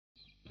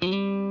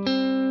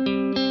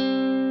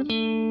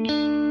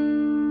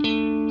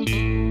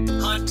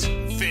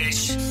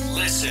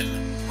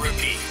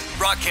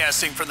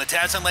Broadcasting from the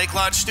Tasman Lake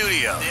Lodge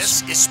studio,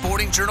 this is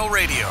Sporting Journal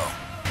Radio.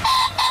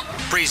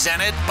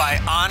 Presented by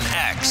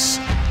OnX.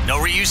 Know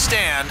where you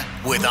stand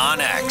with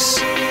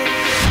OnX.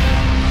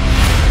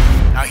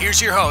 Now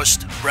here's your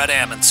host, Bret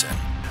Amundson.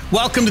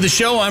 Welcome to the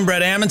show. I'm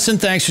Bret Amundson.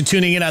 Thanks for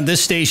tuning in on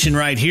this station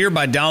right here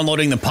by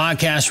downloading the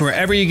podcast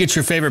wherever you get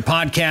your favorite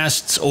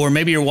podcasts, or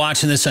maybe you're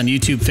watching this on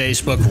YouTube,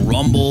 Facebook,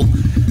 Rumble.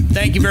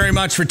 Thank you very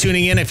much for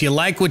tuning in. If you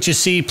like what you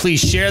see, please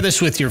share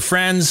this with your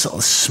friends.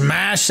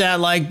 Smash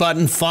that like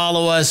button.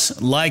 Follow us.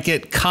 Like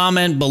it.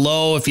 Comment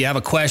below if you have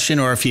a question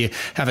or if you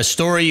have a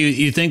story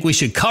you think we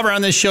should cover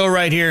on this show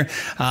right here.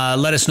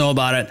 Let us know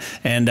about it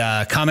and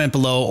comment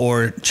below,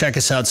 or check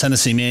us out. Send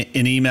us an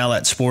email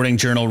at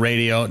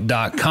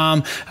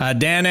sportingjournalradio.com.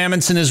 Dan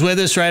Amundson is with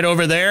us right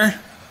over there.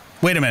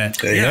 Wait a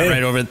minute.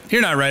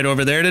 You're not right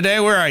over there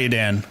today. Where are you,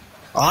 Dan?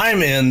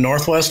 I'm in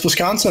Northwest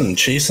Wisconsin,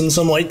 chasing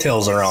some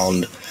whitetails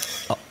around.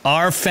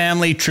 Our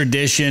family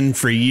tradition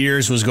for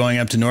years was going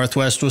up to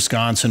Northwest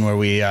Wisconsin, where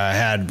we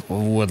had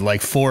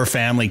like 4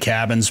 family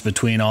cabins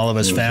between all of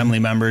us family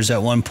members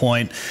at one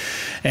point.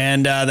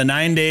 And the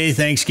 9-day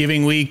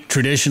Thanksgiving week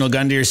traditional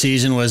gun deer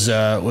season was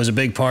a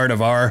big part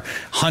of our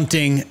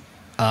hunting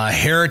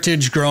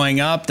heritage growing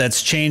up.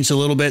 That's changed a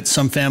little bit.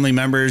 Some family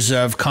members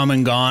have come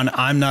and gone.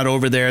 I'm not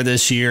over there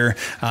this year,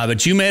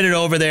 but you made it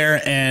over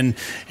there, and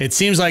it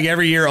seems like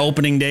every year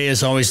opening day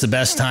is always the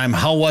best time.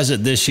 How was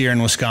it this year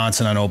in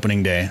Wisconsin on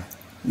opening day?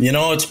 You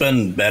know, it's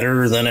been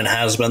better than it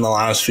has been the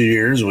last few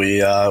years. We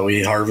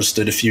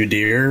harvested a few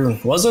deer.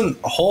 Wasn't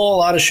a whole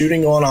lot of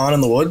shooting going on in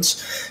the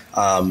woods,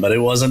 but it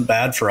wasn't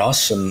bad for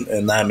us.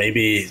 And that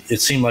maybe it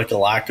seemed like a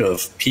lack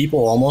of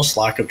people, almost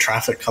lack of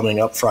traffic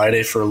coming up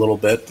Friday for a little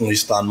bit, at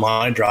least on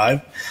my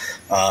drive.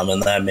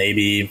 And that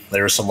maybe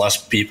there were some less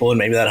people, and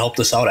maybe that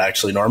helped us out,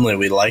 actually. Normally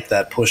we like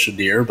that push of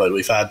deer, but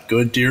we've had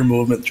good deer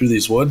movement through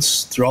these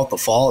woods throughout the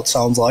fall, it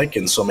sounds like.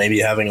 And so maybe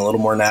having a little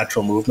more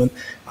natural movement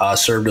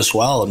served us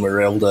well, and we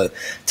were able to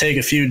take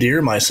a few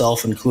deer,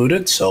 myself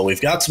included. So we've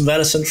got some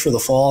venison for the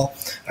fall,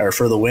 or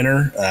for the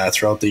winter,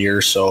 throughout the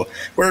year. So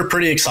we're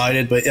pretty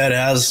excited, but yeah, it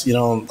has, you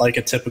know, like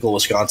a typical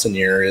Wisconsin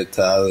year, it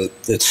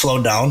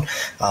slowed down.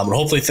 But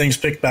hopefully things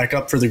pick back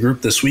up for the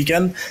group this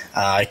weekend.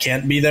 I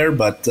can't be there,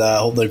 but I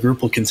hope the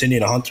group will continue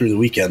to hunt through the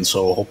weekend.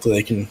 So hopefully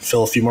they can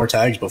fill a few more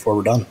tags before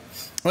we're done.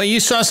 Well,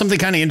 you saw something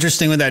kind of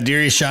interesting with that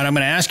deer you shot. I'm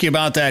going to ask you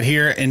about that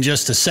here in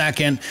just a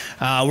second.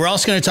 We're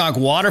also going to talk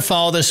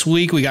waterfowl this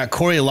week. We got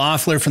Cory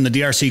Loeffler from the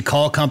DRC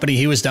Call Company.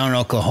 He was down in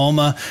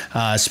Oklahoma,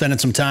 spending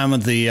some time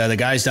with the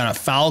guys down at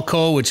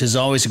Fowlco, which is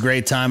always a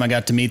great time. I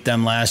got to meet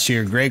them last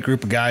year. Great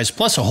group of guys,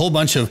 plus a whole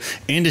bunch of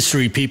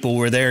industry people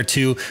were there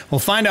too. We'll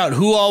find out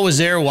who all was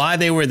there, why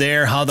they were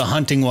there, how the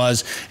hunting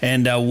was,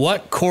 and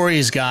what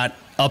Cory's got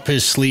up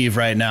his sleeve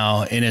right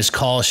now in his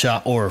call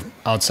shop, or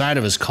outside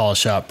of his call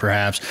shop,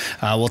 perhaps.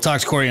 We'll talk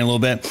to Cory in a little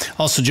bit.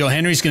 Also, Joe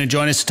Henry's going to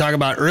join us to talk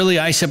about early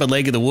ice up at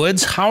Lake of the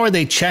Woods. How are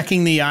they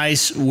checking the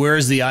ice?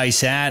 Where's the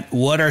ice at?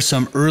 What are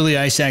some early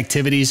ice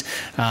activities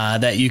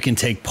that you can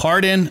take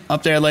part in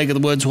up there at Lake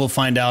of the Woods? We'll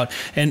find out.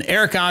 And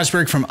Erik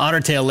Osberg from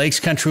Ottertail Lakes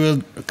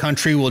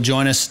Country will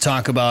join us to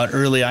talk about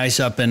early ice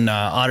up in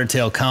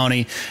Ottertail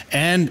County,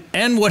 and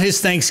what his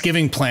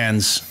Thanksgiving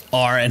plans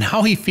are and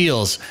how he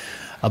feels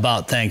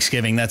about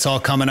Thanksgiving. That's all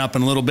coming up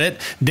in a little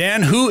bit.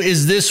 Dan, who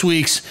is this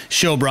week's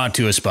show brought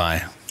to us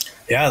by?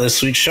 Yeah,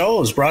 this week's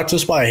show is brought to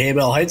us by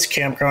Haybell Heights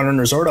Campground and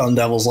Resort on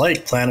Devil's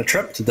Lake. Plan a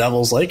trip to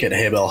Devil's Lake at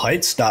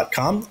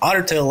haybellheights.com.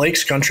 Ottertail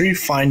Lakes Country,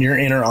 find your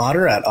inner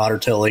otter at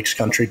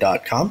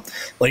ottertaillakescountry.com.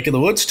 Lake of the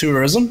Woods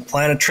Tourism,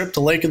 plan a trip to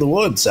Lake of the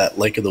Woods at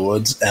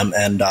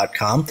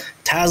lakeofthewoodsmn.com.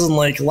 Tasman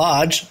Lake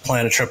Lodge,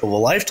 plan a trip of a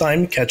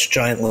lifetime, catch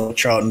giant lake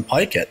trout and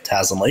pike at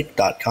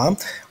tasmanlake.com.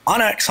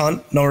 OnX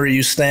Hunt, know where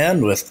you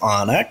stand with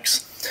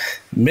OnX.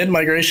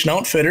 Mid-Migration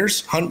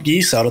Outfitters, hunt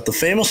geese out at the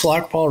famous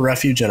Lockpaw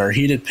Refuge in our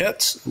heated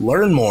pits.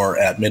 Learn more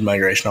at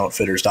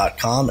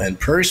midmigrationoutfitters.com. And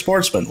Prairie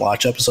Sportsman,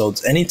 watch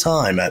episodes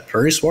anytime at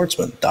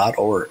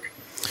prairiesportsman.org.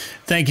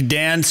 Thank you,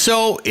 Dan.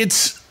 So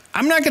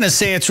I'm not going to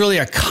say it's really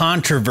a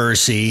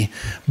controversy,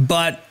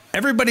 but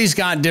everybody's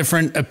got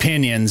different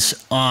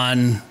opinions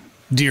on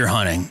deer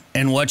hunting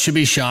and what should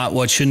be shot,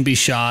 what shouldn't be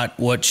shot,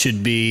 what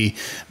should be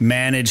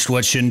managed,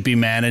 what shouldn't be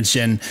managed.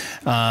 And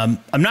I'm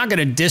not going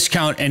to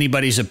discount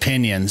anybody's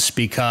opinions,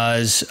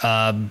 because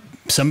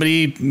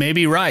somebody may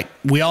be right.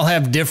 We all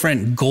have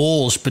different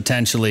goals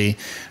potentially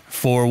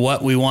for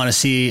what we want to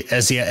see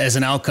as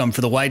an outcome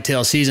for the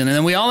whitetail season. And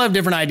then we all have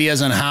different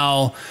ideas on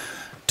how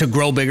to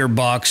grow bigger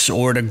bucks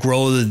or to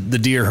grow the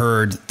deer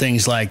herd,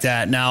 things like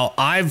that. Now,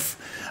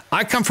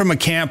 I come from a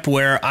camp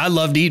where I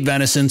love to eat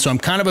venison, so I'm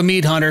kind of a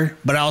meat hunter,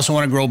 but I also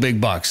want to grow big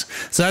bucks.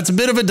 So that's a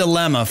bit of a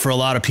dilemma for a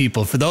lot of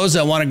people. For those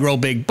that want to grow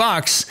big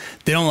bucks,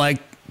 they don't like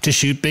to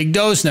shoot big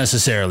does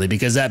necessarily,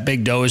 because that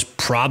big doe is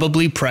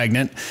probably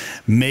pregnant,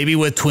 maybe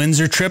with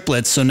twins or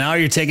triplets. So now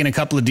you're taking a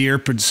couple of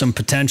deer, some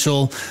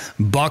potential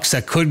bucks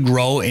that could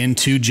grow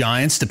into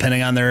giants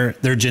depending on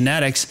their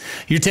genetics.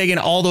 You're taking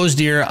all those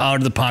deer out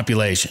of the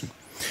population.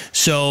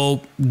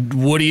 So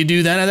what do you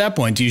do then at that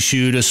point? Do you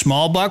shoot a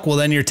small buck? Well,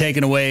 then you're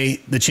taking away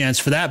the chance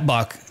for that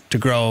buck to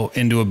grow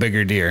into a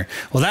bigger deer.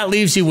 Well, that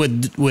leaves you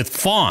with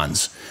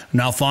fawns.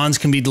 Now, fawns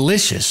can be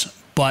delicious,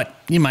 but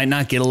you might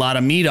not get a lot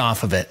of meat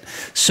off of it.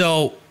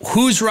 So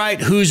who's right,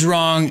 who's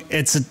wrong?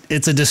 It's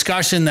a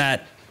discussion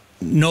that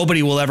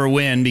nobody will ever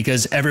win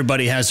because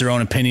everybody has their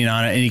own opinion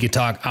on it, and you could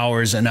talk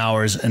hours and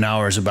hours and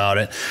hours about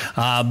it.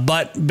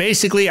 But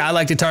basically, I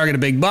like to target a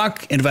big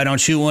buck, and if I don't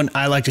shoot one,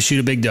 I like to shoot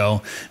a big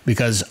doe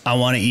because I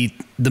want to eat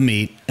the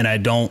meat, and I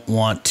don't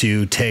want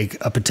to take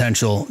a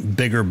potential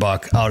bigger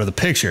buck out of the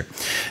picture.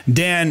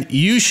 Dan,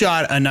 you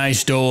shot a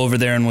nice doe over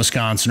there in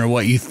Wisconsin, or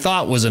what you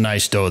thought was a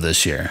nice doe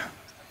this year.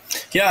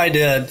 Yeah, I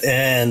did,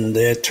 and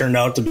it turned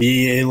out to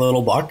be a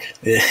little buck.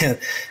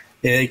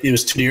 It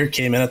was 2 deer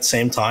came in at the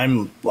same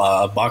time,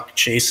 a buck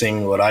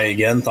chasing what I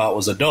again thought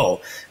was a doe.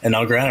 And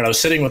now, granted, I was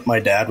sitting with my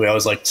dad. We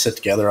always like to sit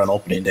together on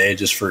opening day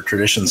just for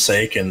tradition's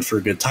sake and for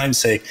good time's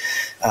sake.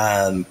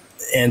 And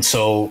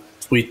so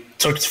we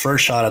took the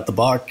first shot at the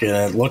buck, and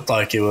it looked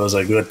like it was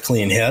a good,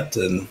 clean hit.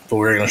 But we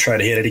were going to try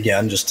to hit it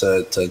again just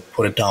to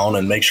put it down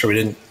and make sure we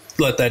didn't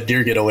let that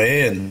deer get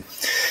away. And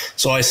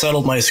so I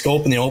settled my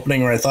scope in the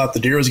opening where I thought the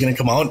deer was going to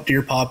come out.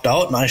 Deer popped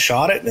out, and I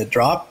shot it, and it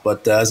dropped.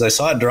 But as I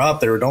saw it drop,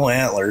 there were no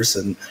antlers,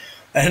 and it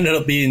ended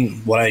up being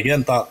what I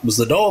again thought was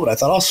the doe. But I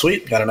thought, oh,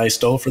 sweet, got a nice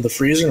doe for the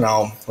freezer.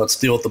 Now let's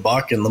deal with the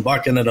buck. And the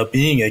buck ended up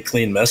being a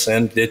clean miss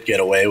and did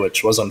get away,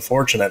 which was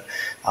unfortunate.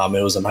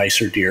 It was a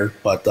nicer deer,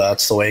 but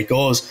that's the way it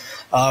goes.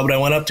 But I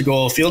went up to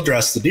go field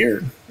dress the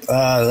deer.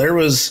 There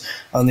was,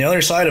 on the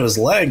other side of his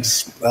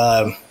legs,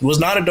 was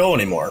not a doe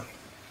anymore.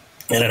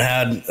 And it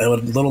had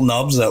little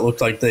nubs that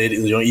looked like they,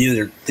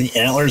 either the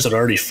antlers had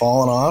already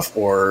fallen off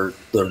or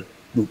the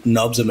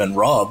nubs had been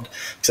rubbed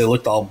because they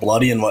looked all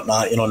bloody and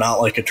whatnot.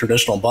 Not like a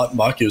traditional button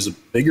buck. It was a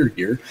bigger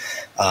deer.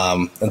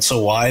 And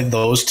so why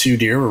those 2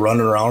 deer were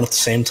running around at the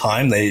same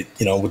time?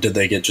 Did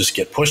they just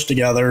get pushed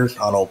together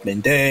on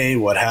opening day?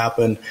 What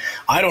happened?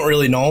 I don't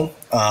really know.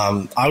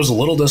 I was a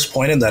little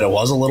disappointed that it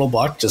was a little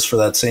buck just for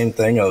that same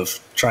thing of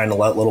trying to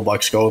let little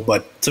bucks go.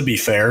 But to be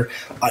fair,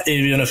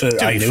 even if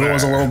I knew it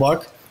was a little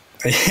buck,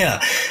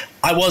 yeah,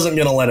 I wasn't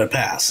going to let it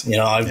pass.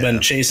 I've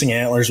been chasing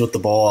antlers with the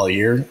bow all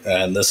year,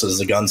 and this is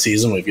the gun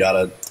season. We've got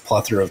a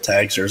plethora of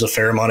tags. There's a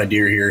fair amount of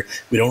deer here.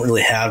 We don't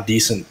really have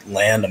decent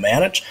land to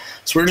manage,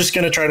 so we're just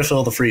going to try to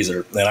fill the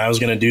freezer. And I was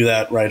going to do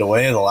that right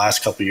away. The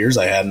last couple of years,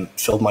 I hadn't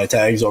filled my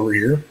tags over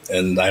here,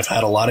 and I've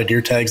had a lot of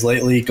deer tags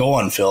lately go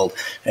unfilled.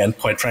 And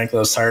quite frankly,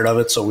 I was tired of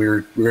it, so we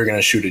were going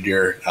to shoot a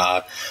deer.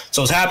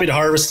 So I was happy to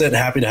harvest it,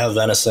 happy to have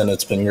venison.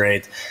 It's been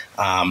great.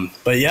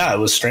 But yeah, it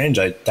was strange.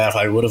 I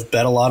would have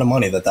bet a lot of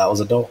money that was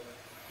a doe.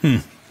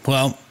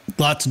 Well,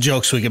 lots of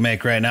jokes we can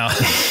make right now.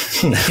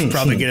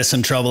 Probably get us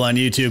in trouble on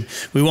YouTube.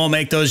 We won't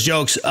make those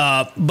jokes.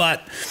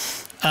 But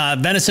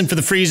venison for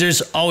the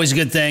freezers, always a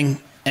good thing.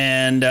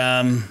 And,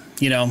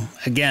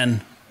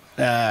 again,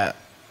 yeah,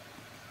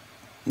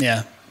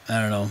 I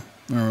don't know.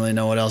 I don't really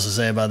know what else to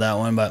say about that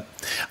one, but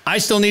I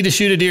still need to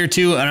shoot a deer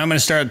too, and I'm going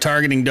to start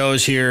targeting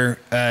does here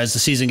as the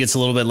season gets a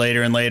little bit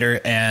later and later,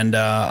 and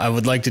I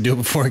would like to do it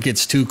before it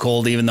gets too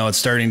cold, even though it's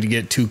starting to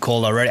get too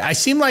cold already. I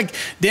feel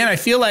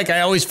like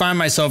I always find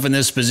myself in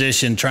this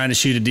position trying to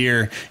shoot a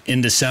deer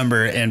in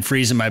December and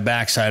freezing my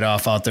backside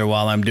off out there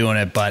while I'm doing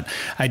it, but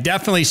I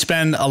definitely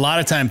spend a lot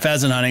of time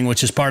pheasant hunting,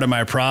 which is part of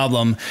my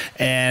problem,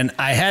 and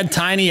I had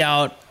Tiny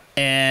out.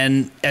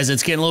 And as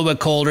it's getting a little bit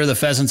colder, the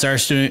pheasants are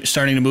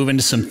starting to move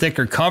into some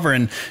thicker cover.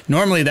 And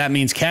normally that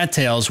means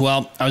cattails.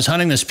 Well, I was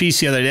hunting this piece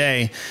the other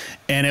day,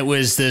 and it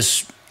was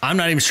this, I'm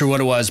not even sure what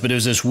it was, but it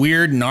was this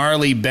weird,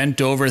 gnarly,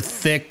 bent over,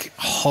 thick,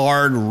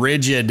 hard,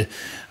 rigid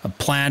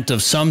plant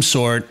of some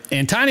sort.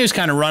 And Tiny was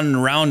kind of running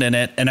around in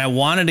it. And I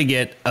wanted to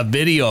get a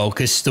video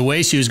because the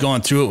way she was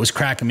going through it was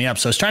cracking me up.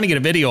 So I was trying to get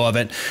a video of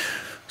it.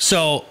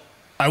 So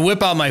I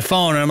whip out my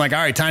phone and I'm like, all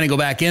right, Tiny, go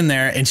back in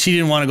there. And she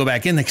didn't want to go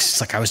back in there because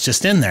she's like, I was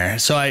just in there.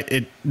 So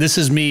this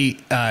is me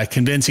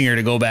convincing her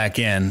to go back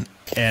in.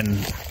 And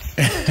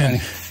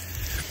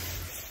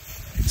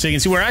so you can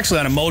see we're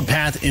actually on a mowed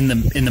path in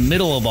the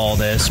middle of all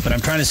this, but I'm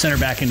trying to send her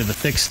back into the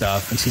thick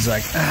stuff. And she's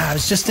like, I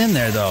was just in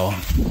there though.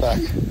 Back.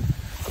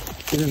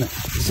 Get in there.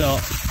 So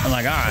I'm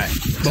like, all right,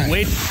 but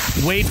wait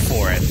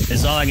for it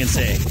is all I can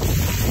say.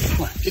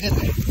 Come on, get in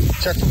there.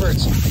 Check the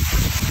birds.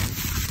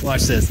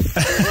 Watch this.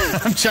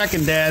 I'm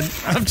checking, Dad.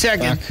 I'm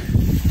checking. Back.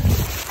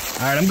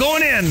 All right, I'm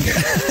going in.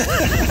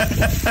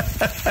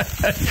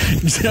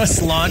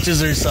 Just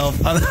launches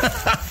herself on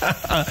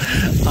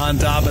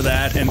top of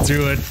that and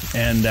through it,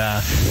 and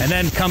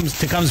then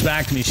comes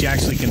back to me. She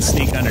actually can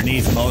sneak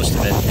underneath most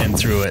of it and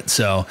through it.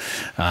 So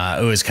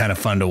it was kind of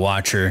fun to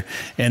watch her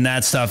and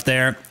that stuff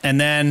there. And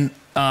then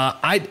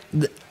I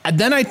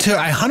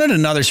hunted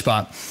another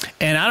spot,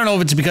 and I don't know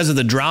if it's because of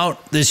the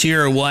drought this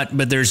year or what,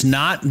 but there's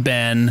not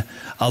been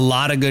a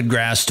lot of good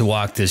grass to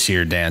walk this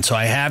year, Dan. So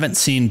I haven't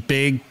seen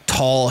big,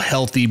 tall,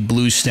 healthy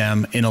blue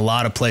stem in a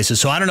lot of places.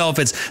 So I don't know if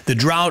it's the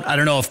drought. I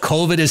don't know if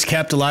COVID has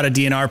kept a lot of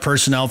DNR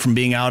personnel from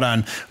being out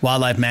on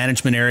wildlife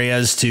management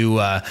areas to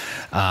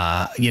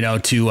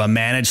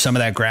manage some of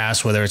that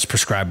grass, whether it's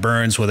prescribed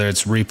burns, whether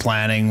it's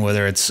replanting,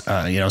 whether it's,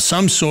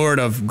 some sort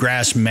of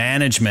grass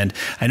management.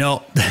 I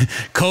know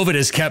COVID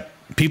has kept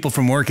people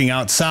from working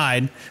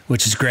outside,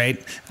 which is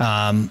great.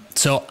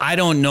 So I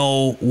don't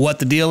know what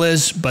the deal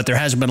is, but there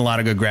hasn't been a lot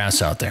of good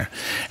grass out there.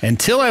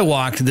 Until I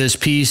walked this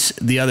piece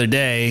the other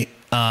day,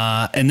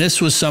 and this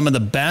was some of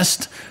the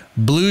best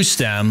blue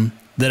stem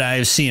that I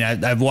have seen.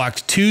 I've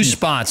walked 2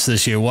 spots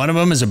this year. One of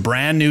them is a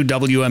brand new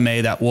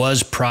WMA that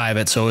was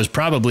private, so it was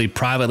probably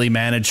privately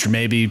managed, or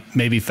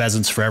maybe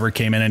Pheasants Forever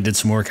came in and did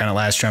some work on it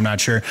last year. I'm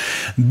not sure.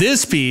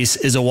 This piece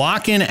is a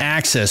walk-in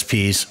access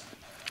piece.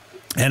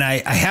 And I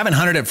haven't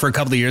hunted it for a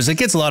couple of years. It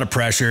gets a lot of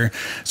pressure.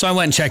 So I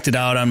went and checked it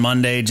out on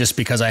Monday just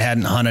because I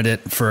hadn't hunted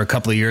it for a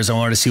couple of years. I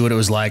wanted to see what it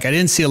was like. I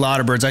didn't see a lot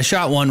of birds. I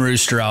shot one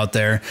rooster out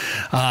there,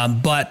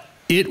 but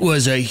it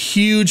was a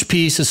huge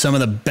piece of some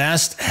of the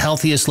best,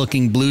 healthiest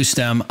looking blue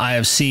stem I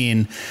have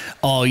seen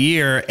all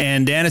year.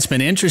 And Dan, it's been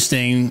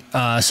interesting.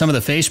 Some of the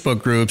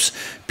Facebook groups,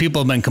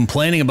 people have been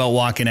complaining about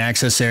walk-in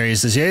access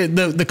areas this year.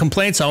 The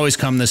complaints always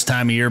come this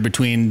time of year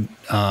between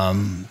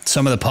some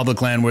of the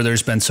public land where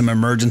there's been some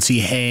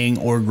emergency haying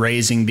or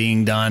grazing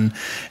being done.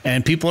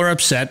 And people are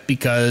upset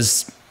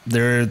because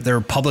they're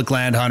public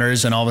land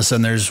hunters, and all of a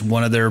sudden there's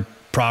one of their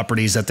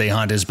properties that they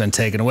hunt has been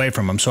taken away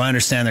from them. So I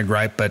understand their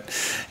gripe, but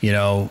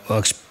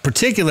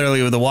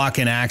particularly with the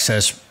walk-in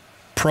access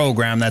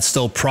program, that's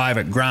still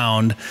private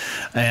ground,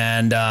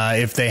 and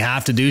if they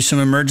have to do some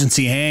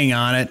emergency haying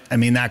on it, I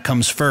mean, that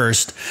comes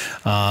first.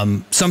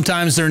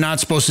 Sometimes they're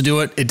not supposed to do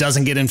it. It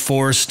doesn't get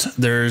enforced.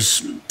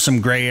 There's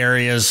some gray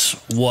areas,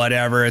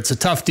 whatever. It's a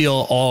tough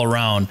deal all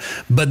around.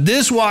 But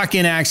this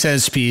walk-in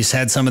access piece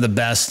had some of the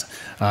best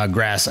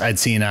grass I'd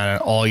seen on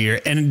it all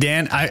year. And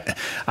Dan,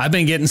 I've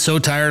been getting so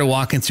tired of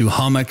walking through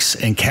hummocks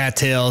and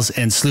cattails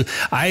and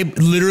I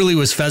literally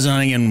was pheasant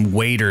hunting in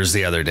waders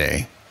the other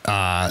day.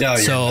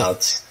 So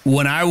nuts.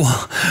 When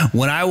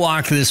I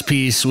walked this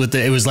piece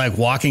it was like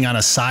walking on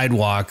a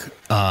sidewalk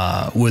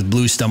with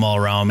blue stem all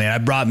around me. I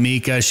brought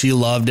Mika; she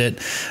loved it.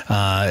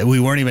 We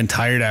weren't even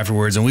tired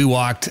afterwards, and we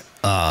walked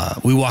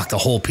the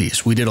whole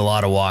piece. We did a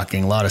lot of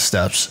walking, a lot of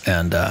steps,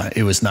 and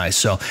it was nice.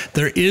 So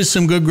there is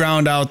some good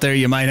ground out there.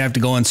 You might have to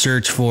go and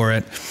search for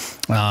it.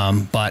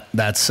 But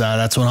that's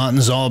what hunting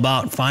is all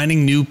about.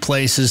 Finding new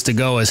places to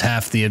go is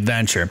half the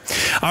adventure.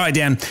 All right,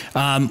 Dan,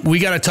 we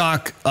got to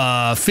talk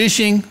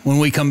fishing. When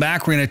we come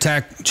back, we're going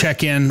to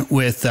check in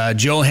with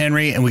Joe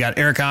Henry, and we got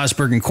Erik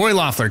Osberg and Cory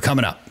Loeffler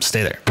coming up.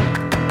 Stay there.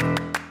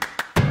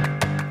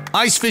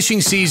 Ice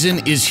fishing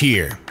season is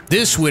here.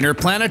 This winter,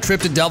 plan a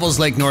trip to Devils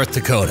Lake, North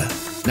Dakota.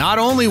 Not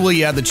only will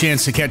you have the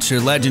chance to catch their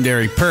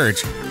legendary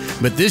perch,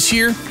 but this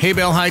year,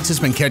 Haybale Heights has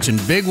been catching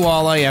big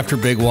walleye after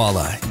big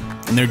walleye.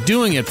 And they're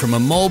doing it from a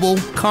mobile,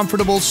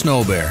 comfortable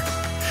snow bear.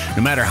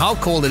 No matter how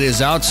cold it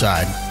is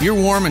outside, you're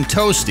warm and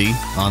toasty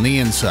on the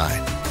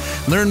inside.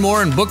 Learn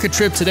more and book a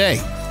trip today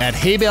at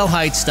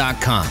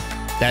haybaleheights.com.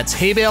 That's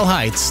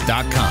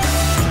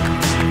haybaleheights.com.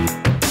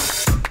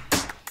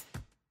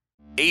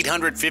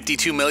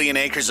 852 million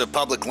acres of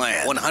public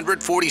land,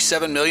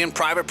 147 million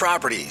private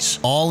properties,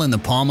 all in the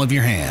palm of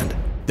your hand.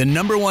 The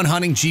 #1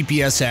 hunting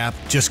GPS app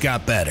just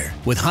got better.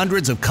 With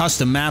hundreds of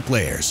custom map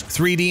layers,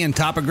 3D and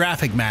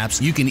topographic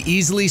maps, you can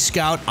easily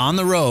scout on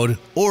the road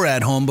or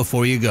at home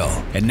before you go.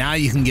 And now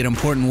you can get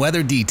important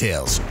weather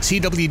details,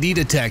 CWD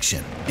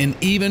detection, and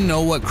even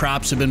know what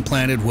crops have been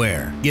planted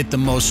where. Get the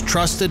most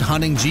trusted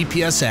hunting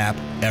GPS app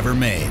ever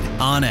made.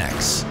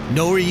 OnX.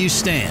 Know where you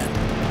stand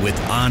with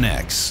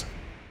OnX.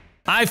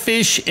 I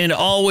fish and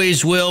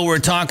always will. We're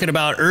talking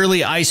about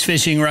early ice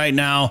fishing right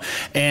now,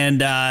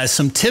 and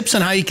some tips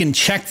on how you can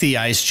check the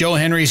ice. Joe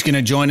Henry's going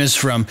to join us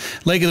from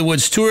Lake of the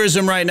Woods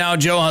Tourism right now.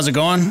 Joe, how's it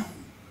going?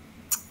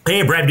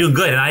 Hey, Brad, doing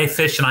good. And I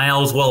fish and I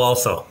always will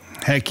also.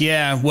 Heck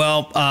yeah.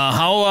 Well,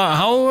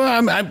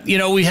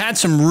 we had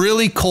some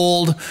really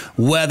cold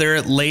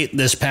weather late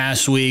this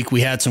past week.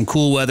 We had some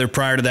cool weather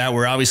prior to that.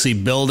 We're obviously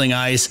building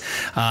ice.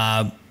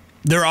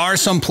 There are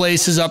some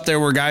places up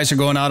there where guys are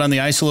going out on the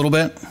ice a little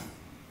bit.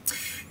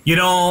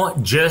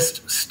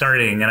 Just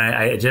starting, and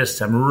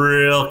I'm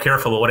real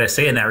careful about what I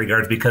say in that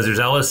regard, because there's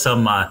always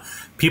some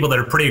people that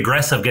are pretty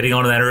aggressive getting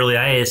onto that early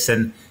ice,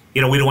 and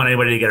we don't want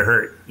anybody to get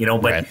hurt.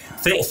 But right.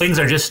 Things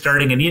are just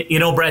starting, and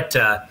Brett,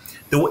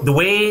 the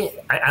way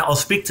I'll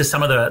speak to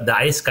some of the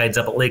ice guides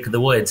up at Lake of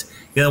the Woods.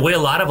 The way a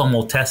lot of them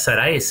will test that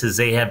ice is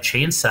they have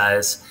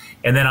chainsaws,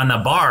 and then on the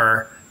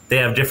bar they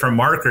have different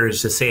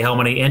markers to say how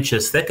many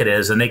inches thick it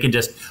is, and they can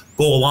just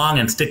go along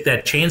and stick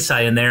that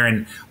chainsaw in there,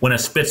 and when it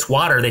spits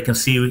water, they can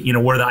see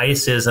where the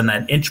ice is on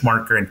that inch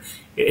marker, and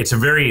it's a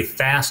very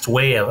fast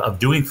way of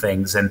doing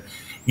things. And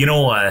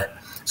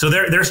so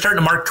they're starting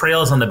to mark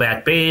trails on the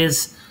back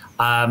bays.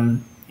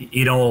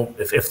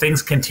 If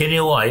things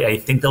continue, I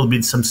think there'll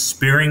be some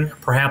spearing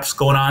perhaps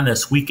going on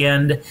this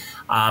weekend.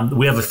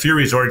 We have a few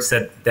resorts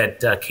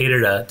that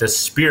cater to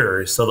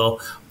spearers, so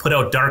they'll put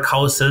out dark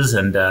houses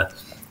and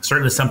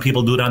certainly some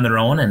people do it on their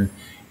own,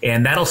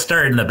 and that'll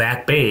start in the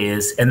back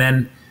bays. And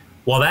then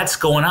while that's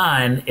going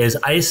on, as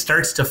ice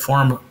starts to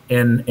form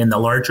in the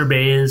larger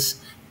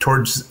bays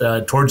towards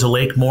the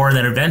lake more, and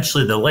then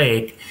eventually the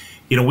lake,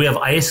 we have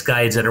ice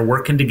guides that are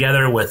working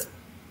together with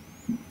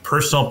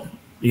personal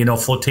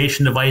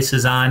flotation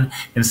devices on.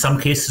 In some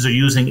cases, are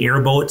using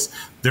airboats.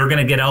 They're going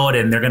to get out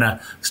and they're going to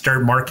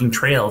start marking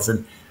trails.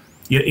 And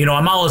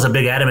I'm always a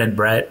big adamant,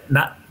 Bret,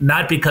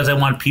 not because I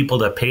want people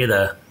to pay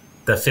the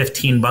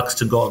 $15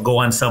 to go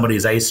on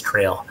somebody's ice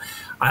trail.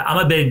 I'm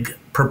a big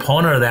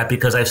proponent of that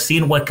because I've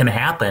seen what can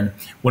happen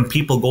when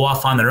people go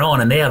off on their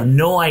own and they have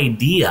no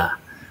idea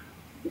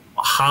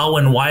how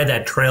and why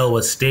that trail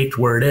was staked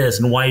where it is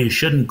and why you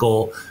shouldn't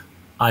go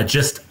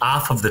just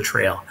off of the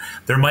trail.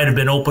 There might have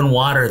been open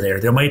water there.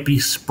 There might be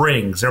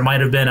springs. There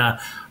might have been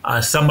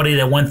somebody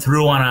that went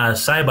through on a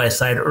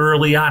side-by-side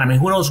early on. I mean,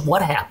 who knows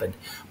what happened?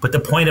 But the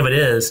point of it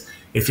is,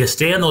 if you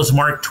stay on those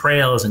marked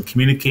trails and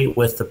communicate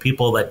with the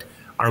people that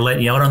are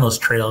letting you out on those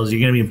trails, you're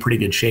going to be in pretty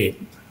good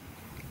shape.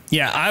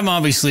 Yeah, I'm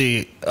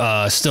obviously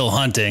still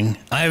hunting.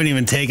 I haven't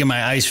even taken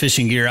my ice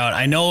fishing gear out.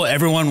 I know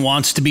everyone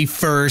wants to be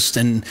first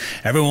and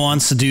everyone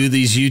wants to do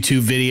these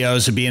YouTube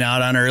videos of being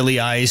out on early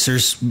ice or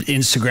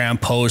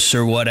Instagram posts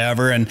or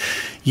whatever. And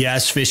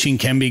yes, fishing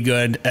can be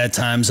good at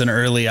times on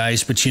early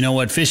ice, but you know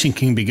what? Fishing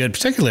can be good,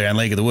 particularly on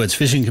Lake of the Woods.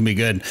 Fishing can be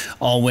good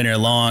all winter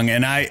long.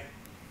 And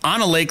on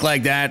a lake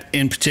like that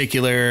in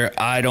particular,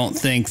 I don't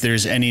think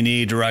there's any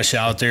need to rush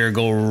out there,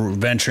 go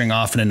venturing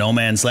off into no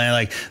man's land.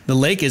 Like, the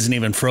lake isn't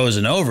even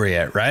frozen over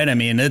yet, right? I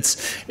mean,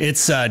 it's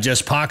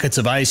just pockets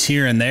of ice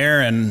here and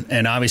there,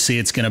 and obviously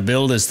it's going to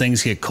build as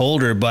things get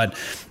colder. But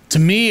to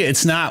me,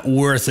 it's not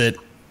worth it.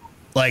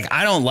 Like,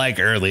 I don't like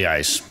early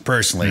ice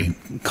personally.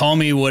 Call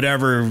me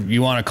whatever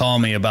you want to call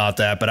me about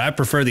that, but I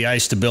prefer the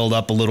ice to build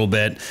up a little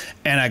bit,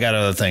 and I got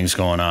other things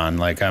going on.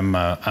 Like, I'm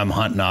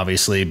hunting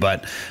obviously,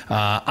 but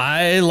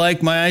I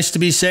like my ice to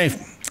be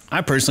safe.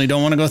 I personally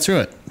don't want to go through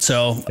it.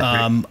 So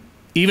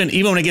even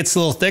when it gets a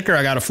little thicker,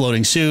 I got a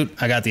floating suit.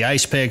 I got the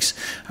ice picks.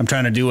 I'm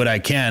trying to do what I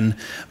can.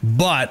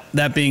 But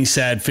that being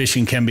said,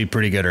 fishing can be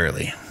pretty good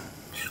early.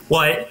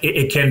 Well,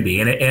 it can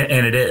be, and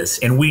it is.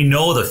 And we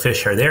know the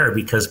fish are there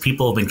because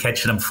people have been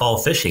catching them fall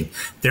fishing.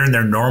 They're in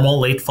their normal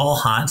late fall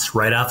haunts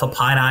right off of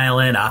Pine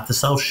Island, off the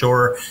South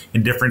Shore,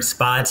 in different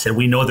spots, and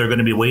we know they're going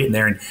to be waiting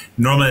there. And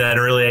normally that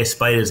early ice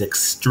bite is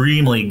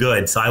extremely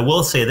good. So I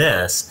will say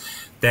this,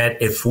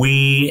 that if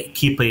we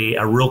keep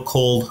a real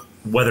cold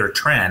weather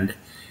trend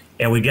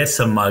and we get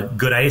some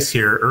good ice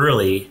here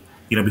early,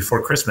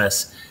 before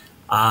Christmas,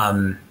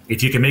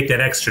 if you can make that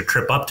extra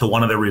trip up to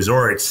one of the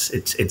resorts,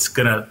 it's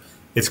going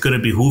to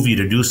behoove you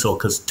to do so,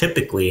 because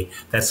typically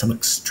that's some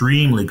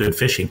extremely good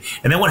fishing.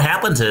 And then what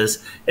happens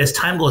is, as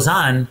time goes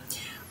on,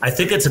 I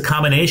think it's a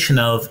combination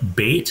of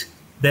bait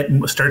that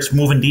starts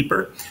moving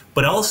deeper,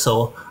 but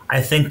also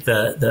I think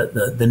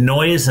the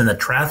noise and the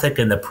traffic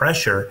and the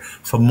pressure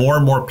from more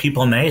and more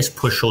people on the ice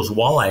push those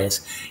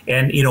walleyes.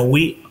 And,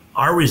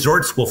 our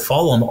resorts will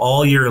follow them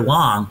all year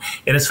long.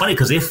 And it's funny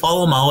because they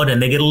follow them out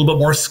and they get a little bit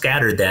more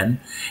scattered then.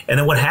 And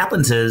then what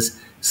happens is,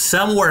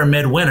 somewhere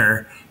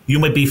midwinter, you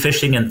might be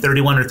fishing in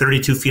 31 or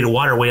 32 feet of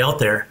water way out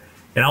there,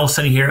 and all of a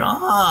sudden you hear,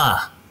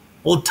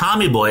 old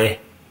Tommy boy,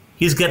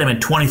 he's getting him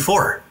in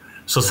 24.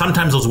 So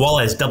sometimes those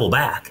walleyes double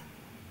back.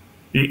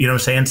 You know what I'm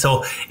saying?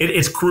 So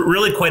it's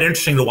really quite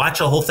interesting to watch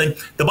the whole thing.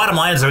 The bottom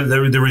line is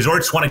the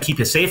resorts want to keep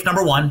you safe,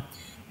 number one,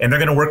 and they're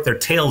going to work their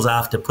tails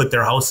off to put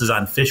their houses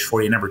on fish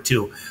for you, number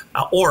two.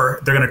 Or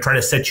they're going to try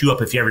to set you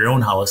up, if you have your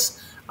own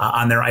house,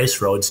 on their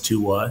ice roads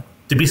to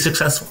be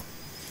successful.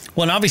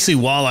 Well, and obviously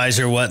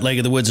walleyes are what Lake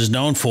of the Woods is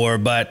known for,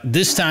 but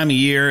this time of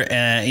year,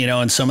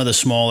 in some of the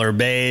smaller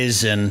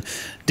bays and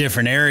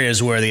different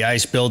areas where the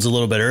ice builds a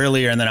little bit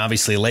earlier, and then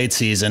obviously late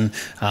season,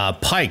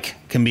 pike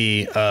can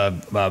be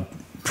a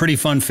pretty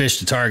fun fish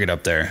to target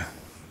up there.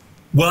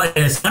 Well,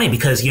 and it's funny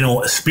because,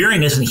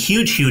 spearing isn't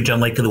huge on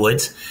Lake of the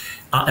Woods,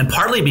 and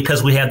partly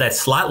because we have that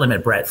slot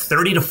limit, Bret,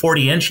 30 to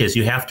 40 inches,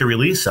 you have to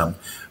release them.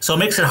 So it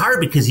makes it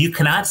hard because you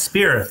cannot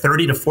spear a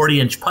 30 to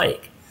 40 inch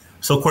pike.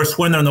 So, of course,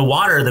 when they're in the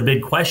water, the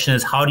big question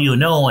is, how do you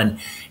know? And,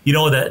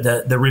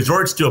 the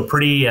resorts do a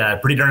pretty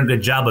darn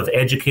good job of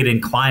educating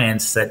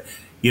clients that,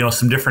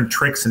 some different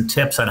tricks and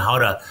tips on how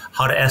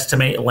to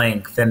estimate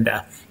length. And,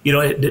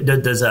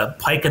 does a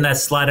pike in that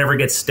slot ever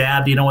get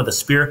stabbed, with a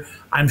spear?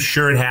 I'm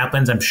sure it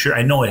happens.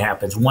 I know it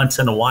happens once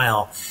in a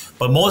while.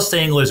 But most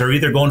anglers are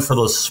either going for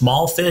those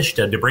small fish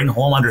to bring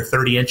home under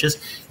 30 inches.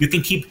 You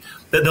can keep,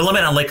 the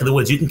limit on Lake of the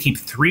Woods, you can keep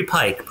 3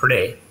 pike per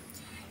day.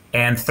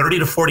 And 30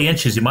 to 40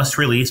 inches you must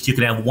release. You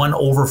can have 1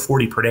 over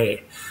 40 per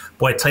day.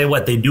 Boy, I tell you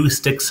what, they do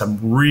stick some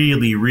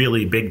really,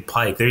 really big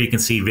pike. There you can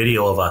see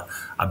video of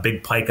a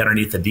big pike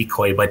underneath the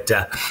decoy. But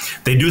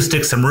they do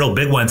stick some real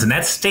big ones. And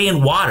that's stay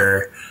in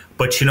water.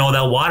 But,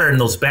 that water in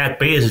those back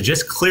bays is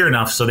just clear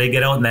enough so they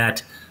get out in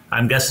that,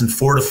 I'm guessing,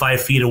 4 to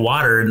 5 feet of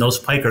water, and those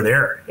pike are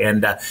there.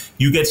 And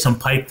you get some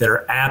pike that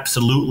are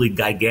absolutely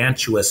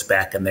gigantuous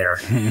back in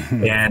there.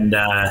 And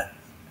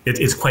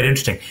It's quite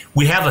interesting.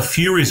 We have a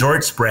few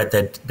resorts, Bret,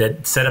 that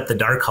set up the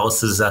dark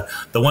houses.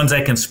 The ones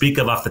I can speak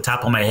of off the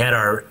top of my head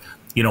are,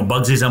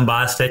 Bugsy's on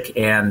Bostic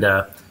and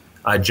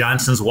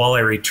Johnson's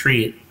Walleye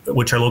Retreat,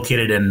 which are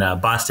located in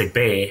Bostic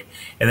Bay,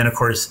 and then of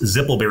course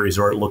Zipple Bay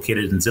Resort,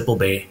 located in Zipple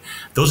Bay.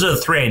 Those are the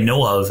three I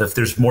know of. If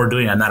there's more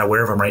doing, I'm not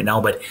aware of them right now.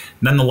 But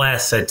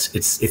nonetheless,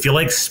 it's if you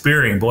like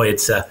spearing, boy,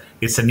 it's a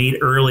neat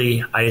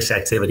early ice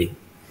activity.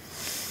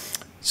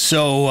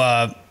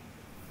 So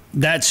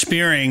that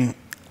spearing,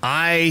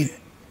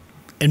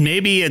 and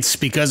maybe it's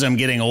because I'm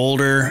getting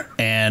older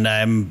and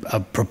I'm a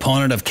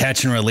proponent of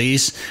catch and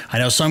release. I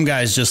know some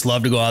guys just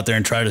love to go out there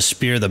and try to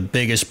spear the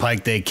biggest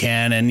pike they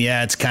can. And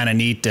yeah, it's kind of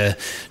neat to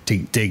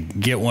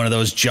get one of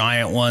those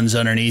giant ones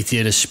underneath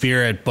you to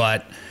spear it.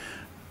 But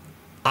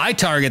I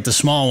target the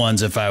small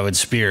ones if I would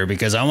spear,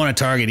 because I want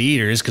to target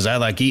eaters, because I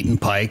like eating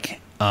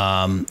pike.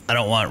 I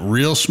don't want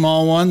real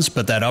small ones,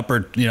 but that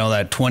upper,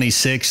 that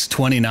 26,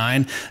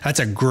 29, that's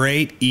a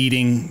great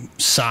eating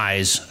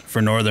size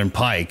for northern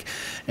pike.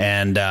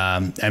 And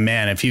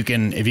man, if you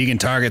can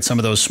target some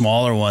of those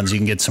smaller ones, you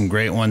can get some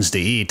great ones to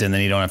eat, and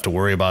then you don't have to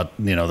worry about,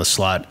 the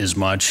slot as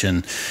much,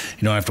 and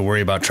you don't have to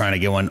worry about trying to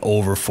get one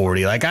over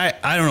 40. Like,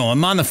 I don't know,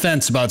 I'm on the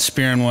fence about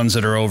spearing ones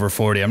that are over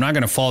 40. I'm not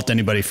going to fault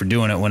anybody for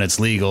doing it when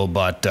it's legal,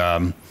 but,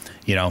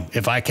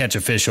 if I catch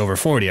a fish over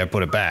 40, I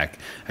put it back.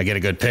 I get a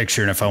good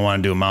picture, and if I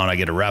want to do a mount, I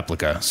get a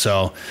replica.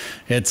 So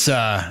it's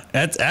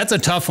that's a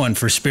tough one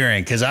for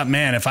spearing, because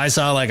man, if I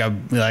saw like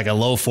a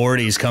low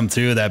 40s come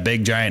through that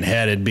big giant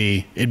head, it'd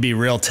be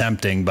real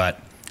tempting.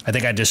 But I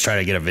think I'd just try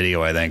to get a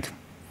video, I think.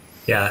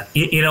 Yeah,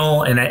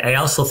 and I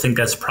also think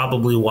that's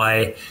probably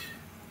why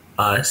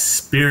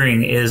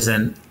spearing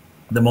isn't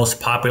the most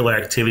popular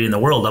activity in the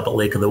world up at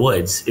Lake of the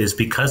Woods, is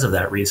because of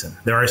that reason.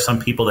 There are some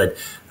people that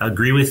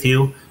agree with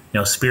you.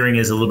 Spearing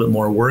is a little bit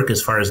more work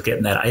as far as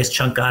getting that ice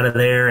chunk out of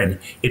there, and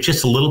it's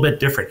just a little bit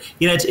different.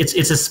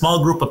 It's a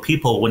small group of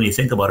people, when you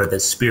think about it, that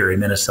spear in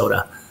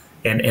Minnesota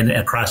and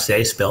across the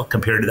ice belt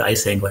compared to the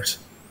ice anglers.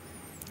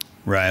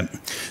 Right.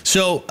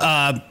 So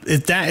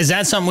is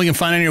that something we can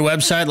find on your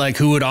website? Like,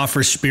 who would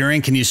offer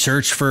spearing? Can you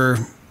search for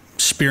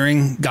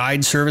spearing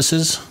guide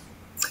services?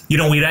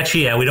 We'd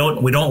actually, we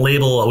don't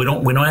label, we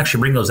don't actually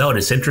bring those out.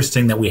 It's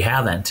interesting that we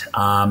haven't.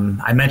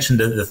 I mentioned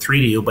the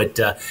three to you, but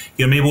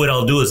maybe what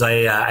I'll do is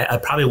I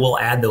probably will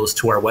add those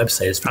to our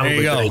website. It's probably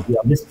a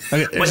good idea.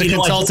 There's a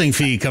consulting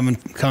fee coming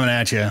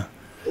at you.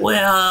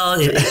 Well,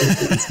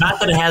 it's not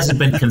that it hasn't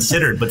been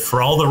considered, but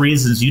for all the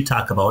reasons you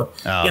talk about,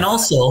 and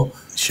also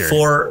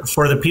sure,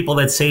 for the people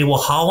that say,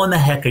 well, how in the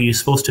heck are you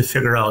supposed to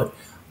figure out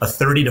a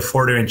 30 to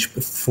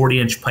 40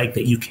 inch pike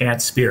that you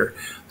can't spear?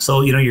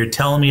 So, you're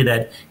telling me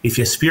that if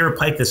you spear a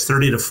pike that's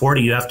 30 to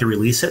 40, you have to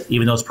release it,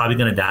 even though it's probably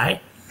going to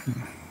die.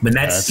 But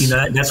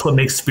that's what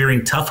makes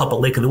spearing tough up at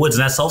Lake of the Woods.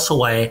 And that's also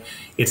why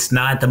it's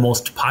not the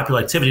most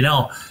popular activity.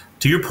 Now,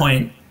 to your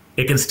point,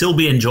 it can still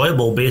be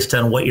enjoyable based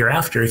on what you're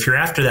after. If you're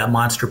after that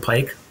monster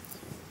pike,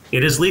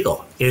 it is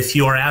legal. If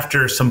you are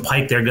after some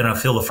pike they're going to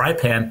fill the fry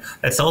pan,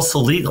 that's also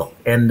legal.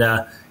 And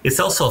it's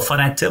also a fun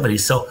activity.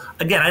 So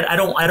again, I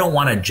don't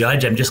want to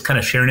judge. I'm just kind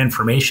of sharing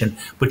information,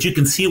 but you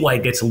can see why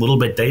it gets a little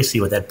bit dicey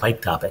with that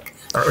pike topic,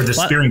 or the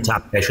spearing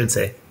topic, I should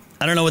say.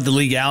 I don't know what the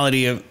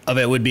legality of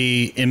it would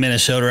be in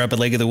Minnesota or up at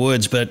Lake of the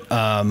Woods, but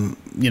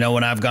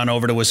when I've gone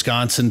over to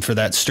Wisconsin for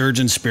that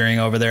sturgeon spearing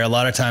over there, a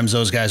lot of times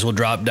those guys will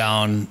drop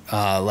down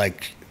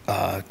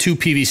two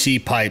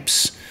PVC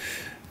pipes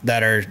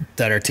that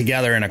are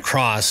together in a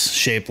cross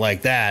shape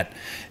like that,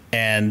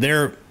 and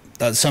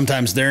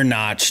sometimes they're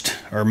notched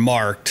or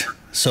marked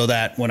so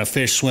that when a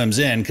fish swims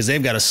in, because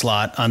they've got a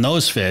slot on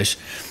those fish,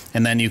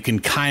 and then you can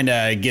kind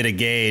of get a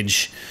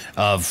gauge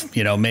of,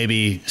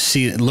 maybe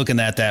looking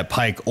at that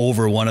pike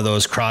over one of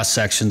those cross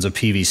sections of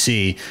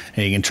PVC,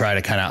 and you can try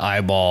to kind of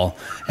eyeball.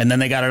 And then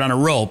they got it on a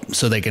rope,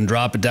 so they can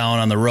drop it down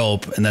on the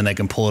rope, and then they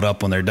can pull it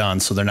up when they're done,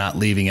 so they're not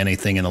leaving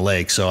anything in the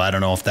lake. So I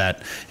don't know if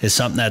that is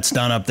something that's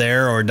done up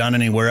there or done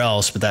anywhere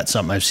else, but that's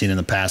something I've seen in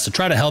the past to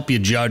try to help you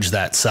judge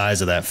that size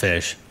of that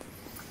fish.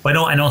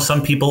 Well, I know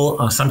some people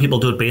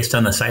do it based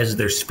on the size of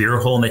their spear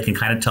hole, and they can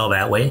kind of tell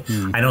that way.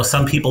 I know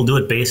some people do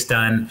it based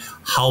on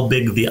how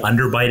big the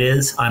underbite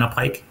is on a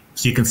pike,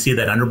 so you can see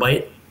that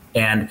underbite,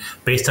 and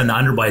based on the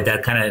underbite,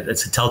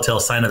 it's a telltale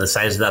sign of the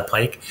size of that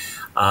pike.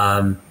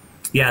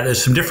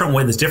 There's some different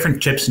ways, there's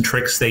different tips and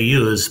tricks they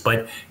use,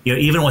 but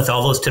even with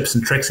all those tips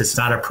and tricks, it's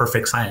not a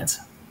perfect science.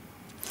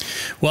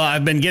 Well,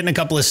 I've been getting a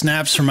couple of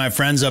snaps from my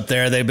friends up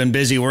there. They've been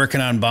busy working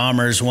on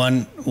bombers.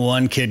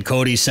 One kid,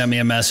 Cody, sent me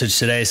a message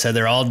today, said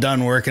they're all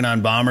done working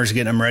on bombers,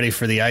 getting them ready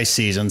for the ice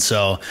season.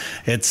 So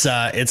it's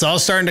all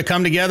starting to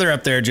come together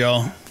up there,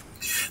 Joe.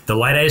 The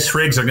light ice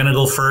rigs are going to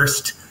go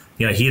first.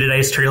 Heated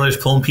ice trailers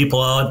pulling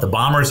people out. The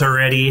bombers are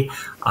ready.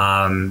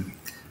 I'm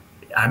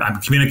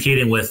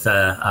communicating with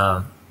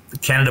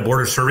Canada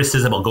Border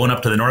Services about going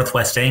up to the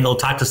northwest angle.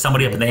 Talked to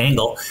somebody up in the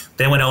angle.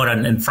 They went out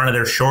in front of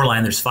their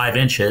shoreline. There's 5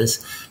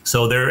 inches,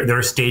 so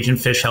they're staging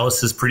fish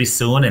houses pretty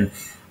soon, and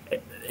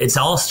it's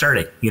all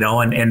starting.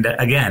 And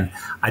again,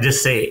 I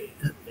just say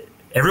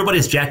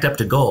everybody's jacked up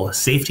to go.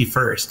 Safety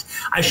first.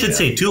 I should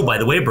say too, by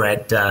the way,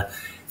 Bret,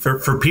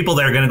 for people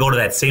that are going to go to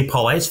that St.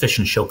 Paul ice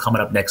fishing show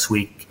coming up next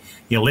week,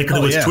 Lake of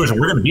the Woods Tours,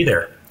 we're going to be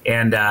there.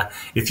 And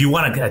if you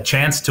want a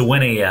chance to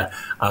win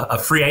a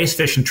free ice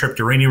fishing trip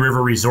to Rainy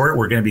River Resort,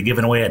 we're going to be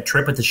giving away a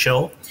trip at the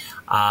show.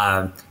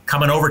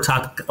 Coming over,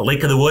 talk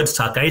Lake of the Woods,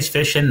 talk ice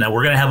fishing.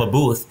 We're going to have a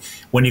booth.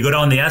 When you go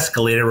down the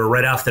escalator, we're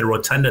right off the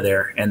rotunda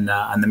there and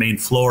on the main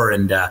floor.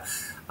 And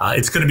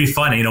it's going to be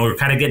fun. We're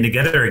kind of getting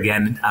together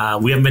again.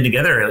 We haven't been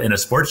together in a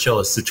sports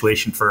show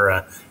situation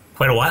for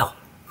quite a while.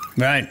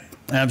 Right.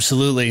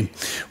 Absolutely.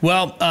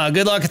 Well,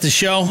 good luck at the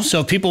show. So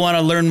if people want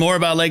to learn more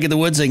about Lake of the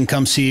Woods, they can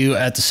come see you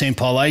at the St.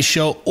 Paul Ice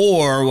Show,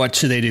 or what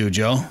should they do,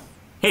 Joe?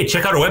 Hey,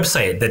 check out our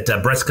website that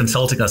Bret's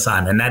consulting us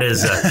on, and that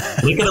is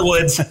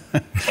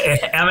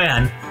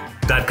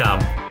lakeofthewoodsmn.com.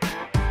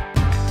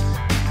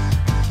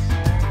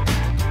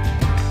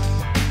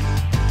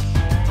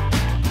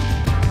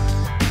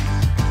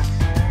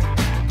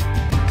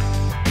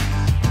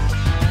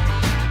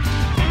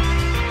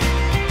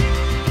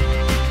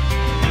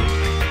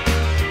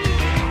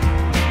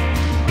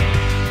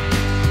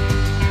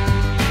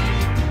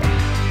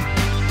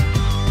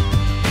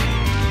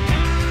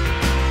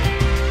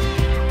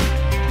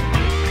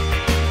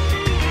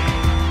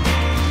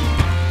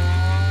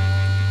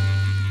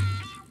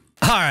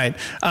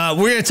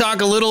 We're going to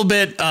talk a little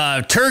bit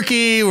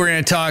turkey. We're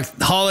going to talk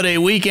holiday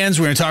weekends.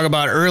 We're going to talk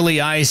about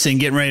early ice and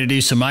getting ready to do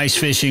some ice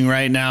fishing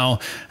right now.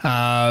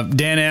 Dan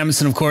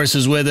Amundson, of course,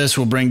 is with us.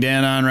 We'll bring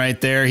Dan on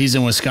right there. He's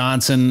in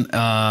Wisconsin,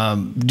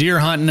 deer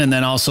hunting, and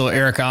then also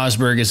Erik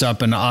Osberg is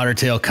up in Otter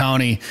Tail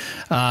County.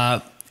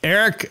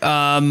 Erik,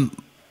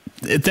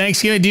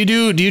 Thanksgiving.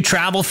 Do you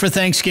travel for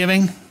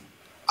Thanksgiving?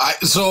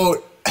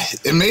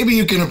 And maybe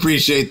you can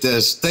appreciate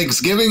this.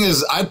 Thanksgiving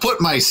I put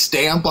my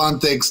stamp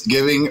on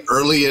Thanksgiving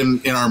early in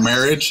our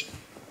marriage.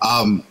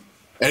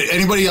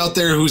 Anybody out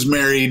there who's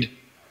married,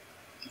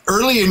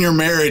 early in your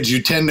marriage,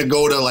 you tend to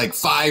go to like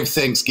 5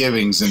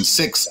 Thanksgivings and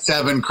 6,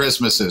 7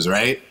 Christmases,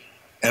 right?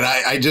 And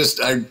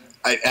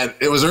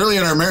it was early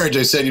in our marriage.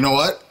 I said, you know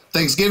what?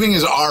 Thanksgiving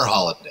is our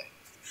holiday.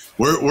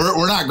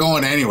 We're not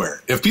going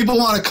anywhere. If people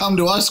want to come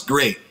to us,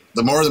 great.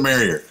 The more the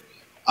merrier.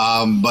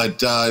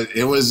 But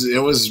it was,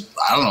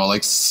 I don't know,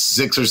 like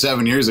 6 or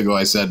 7 years ago,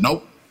 I said,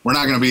 nope, we're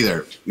not going to be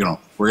there.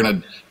 We're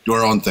going to do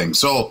our own thing.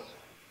 So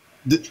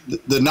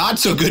the not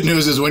so good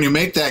news is when you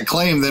make that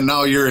claim, then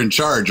now you're in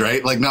charge,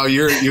 right? Like now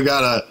you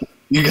gotta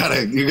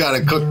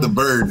cook the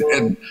bird.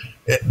 And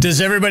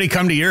does everybody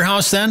come to your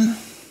house then?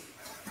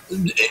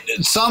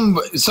 Some,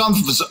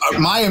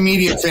 my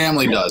immediate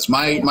family does.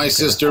 My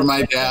sister,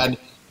 my dad,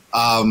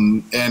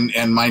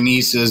 and my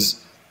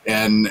nieces.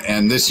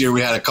 And this year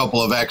we had a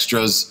couple of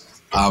extras.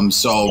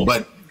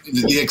 But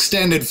the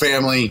extended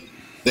family,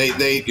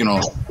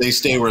 they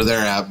stay where they're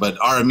at. But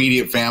our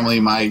immediate family,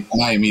 my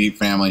immediate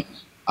family,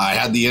 I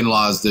had the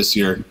in-laws this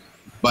year.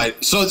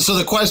 But so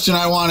the question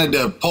I wanted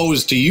to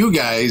pose to you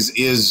guys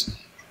is,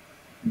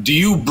 do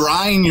you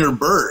brine your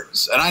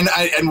birds?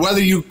 And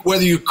whether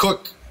you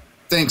cook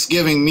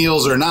Thanksgiving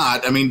meals or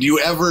not, I mean, do you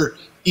ever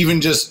even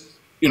just,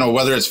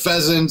 whether it's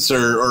pheasants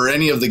or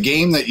any of the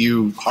game that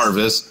you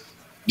harvest,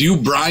 do you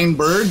brine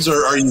birds,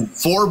 or are you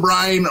for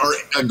brine or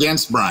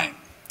against brine?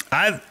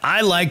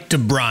 I like to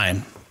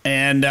brine,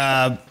 and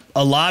a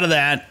lot of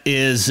that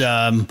is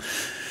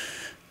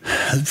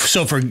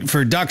so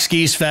for ducks,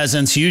 geese,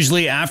 pheasants.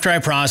 Usually, after I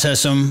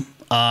process them,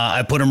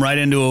 I put them right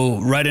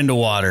into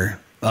water.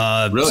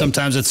 Really?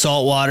 Sometimes it's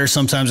salt water,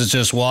 sometimes it's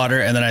just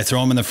water, and then I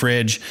throw them in the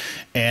fridge,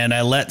 and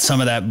I let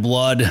some of that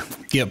blood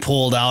get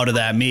pulled out of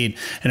that meat.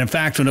 And in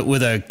fact,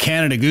 with a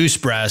Canada goose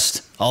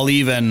breast,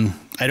 I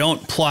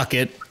don't pluck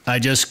it. I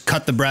just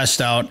cut the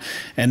breast out,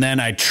 and then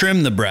I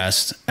trim the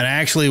breast. And I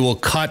actually will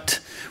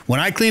cut, when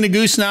I clean a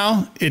goose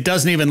now, it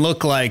doesn't even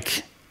look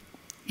like,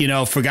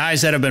 for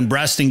guys that have been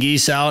breasting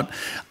geese out,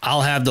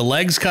 I'll have the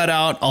legs cut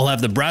out, I'll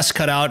have the breast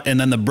cut out, and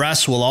then the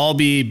breasts will all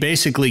be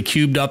basically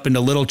cubed up into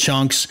little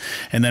chunks.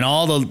 And then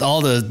all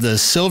the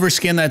silver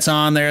skin that's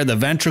on there, the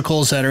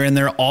ventricles that are in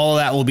there, all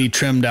of that will be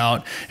trimmed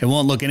out. It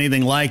won't look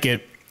anything like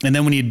it. And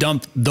then when you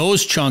dump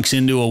those chunks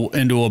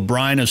into a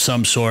brine of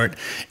some sort,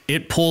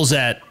 it pulls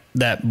that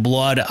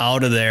blood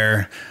out of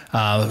there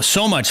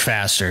so much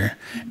faster,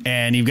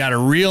 and you've got a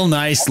real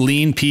nice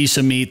lean piece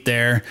of meat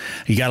there.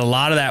 You got a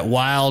lot of that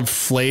wild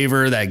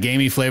flavor, that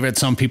gamey flavor that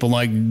some people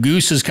like.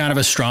 Goose is kind of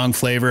a strong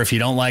flavor. If you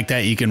don't like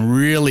that, you can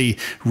really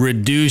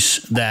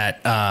reduce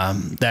that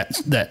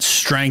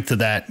strength of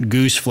that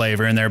goose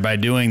flavor in there by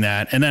doing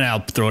that. And then I'll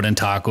throw it in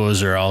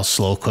tacos, or I'll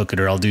slow cook it,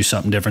 or I'll do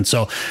something different.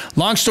 So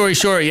long story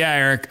short, yeah,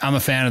 Erik, I'm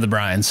a fan of the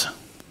brines.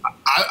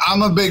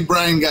 I'm a big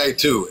brine guy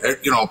too.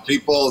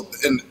 People,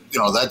 and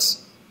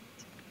that's.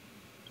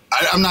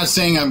 I'm not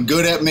saying I'm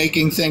good at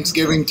making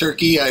Thanksgiving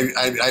turkey.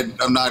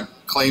 I'm not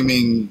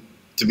claiming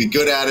to be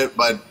good at it,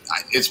 but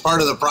it's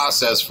part of the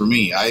process for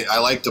me. I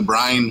like to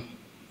brine.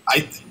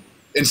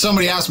 And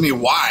somebody asked me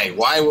why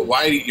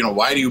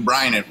do you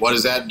brine it? What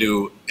does that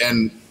do?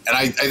 And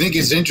I think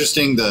it's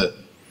interesting the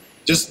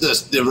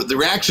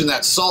reaction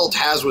that salt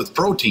has with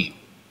protein.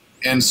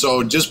 And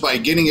so just by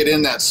getting it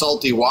in that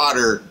salty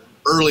water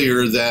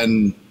earlier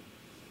than,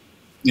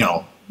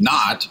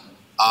 not,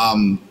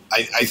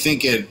 I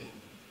think it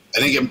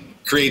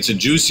creates a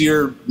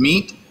juicier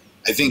meat.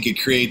 I think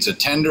it creates a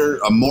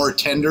more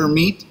tender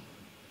meat.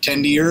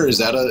 Tendier, is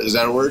that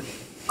a word?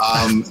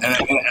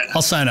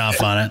 I'll sign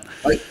off on it.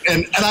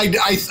 And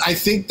I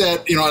think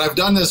that, and I've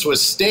done this with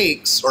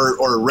steaks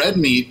or red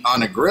meat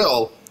on a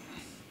grill.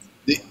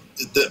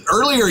 The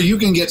earlier you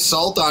can get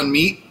salt on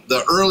meat,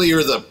 the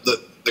earlier the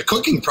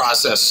cooking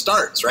process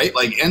starts, right?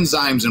 Like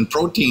enzymes and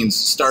proteins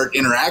start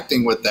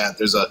interacting with that.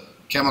 There's a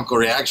chemical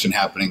reaction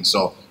happening.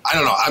 So I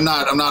don't know. I'm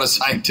not a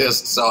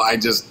scientist. So I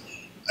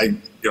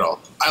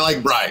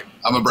like brine.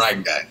 I'm a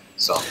brine guy.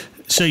 So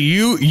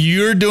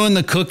you're doing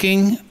the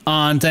cooking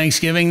on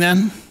Thanksgiving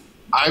then?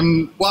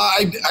 I'm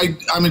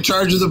in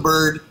charge of the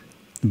bird.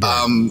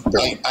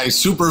 I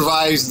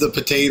supervise the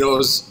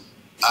potatoes.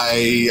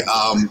 I'm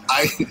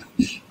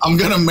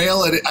gonna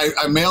mail it.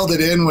 I mailed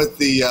it in with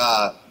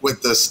the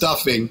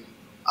stuffing.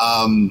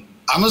 I'm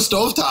a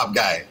stovetop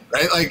guy,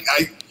 right? Like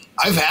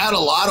I've had a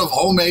lot of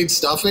homemade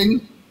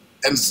stuffing,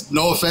 and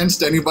no offense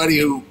to anybody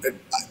who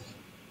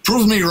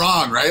prove me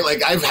wrong, right?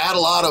 Like I've had a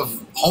lot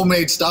of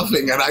homemade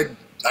stuffing, and I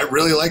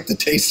really like the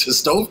taste of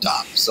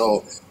stovetop.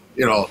 So,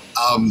 and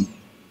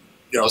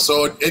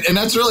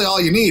that's really all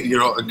you need,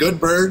 a good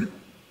bird,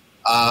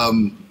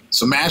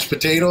 some mashed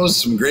potatoes,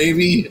 some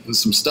gravy, and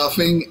some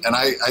stuffing. And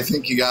I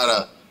think you got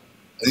a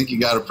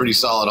pretty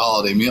solid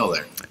holiday meal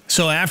there.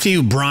 So after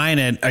you brine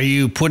it, are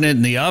you putting it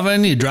in the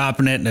oven? You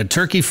dropping it in a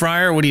turkey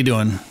fryer? What are you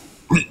doing?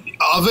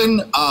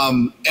 Oven.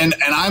 And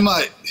I'm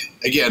not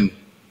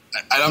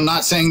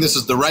saying this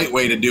is the right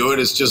way to do it.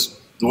 It's just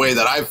the way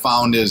that I've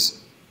found is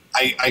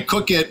I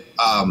cook it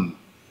on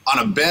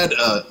a bed.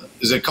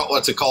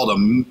 What's it called? A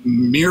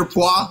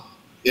mirepoix.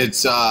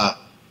 It's there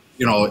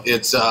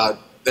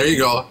you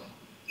go.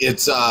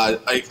 It's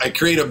I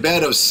create a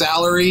bed of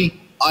celery,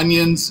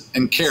 onions,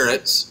 and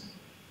carrots,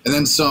 and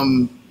then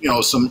some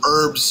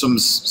herbs,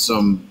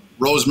 some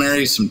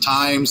rosemary, some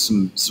thyme,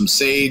 some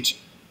sage,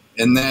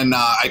 and then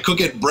I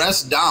cook it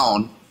breast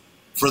down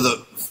for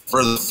the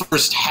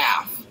first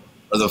half,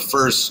 or the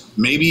first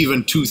maybe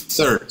even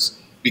 2/3,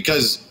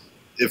 because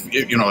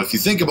if you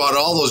think about it,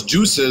 all those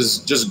juices,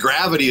 just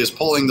gravity is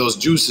pulling those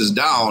juices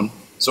down.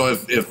 So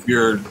if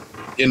you're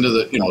into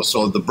the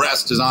so the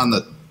breast is on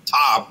the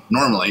top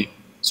normally.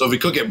 So if you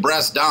cook it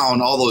breast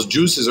down, all those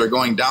juices are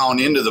going down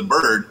into the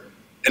bird,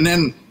 and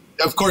then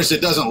of course it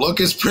doesn't look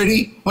as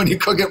pretty when you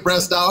cook it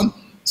breast down.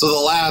 So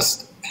the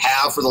last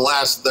half or the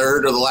last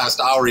third or the last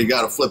hour, you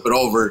got to flip it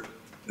over,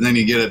 and then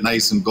you get it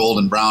nice and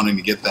golden brown, and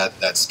you get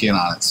that skin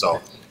on it. So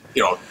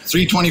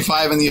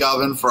 325 in the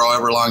oven for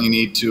however long you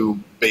need to,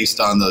 based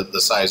on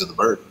the size of the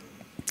bird.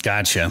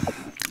 Gotcha.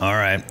 All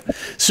right.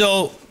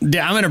 So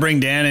I'm going to bring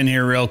Dan in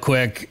here real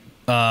quick,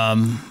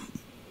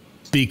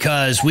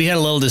 because we had a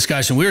little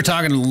discussion. We were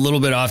talking a little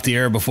bit off the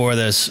air before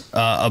this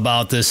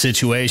about this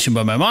situation,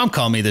 but my mom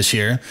called me this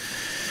year.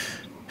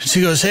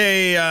 She goes,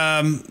 "Hey,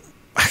 I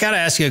got to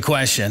ask you a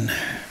question."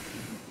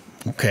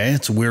 Okay,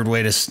 it's a weird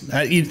way to.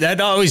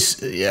 That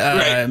always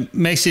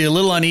makes you a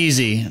little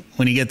uneasy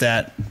when you get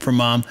that from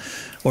mom,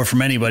 or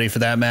from anybody for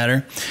that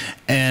matter.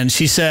 And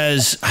she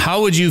says,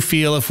 "How would you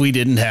feel if we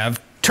didn't have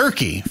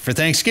turkey for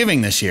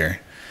Thanksgiving this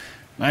year?"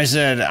 I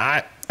said,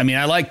 I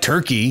like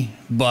turkey,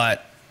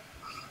 but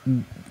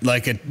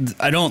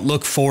I don't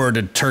look forward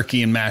to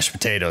turkey and mashed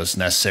potatoes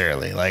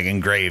necessarily, like in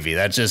gravy.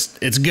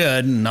 It's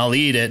good and I'll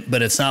eat it,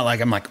 but it's not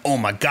like I'm like, oh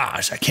my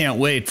gosh, I can't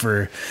wait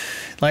for.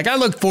 Like, I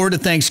look forward to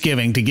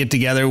Thanksgiving to get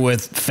together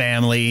with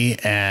family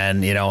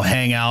and,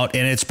 hang out.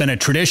 And it's been a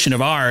tradition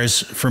of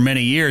ours for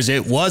many years.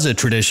 It was a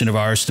tradition of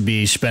ours to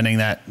be spending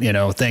that,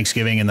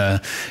 Thanksgiving in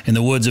the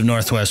woods of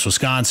Northwest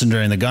Wisconsin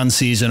during the gun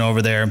season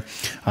over there.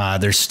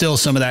 There's still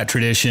some of that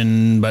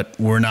tradition, but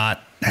we're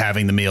not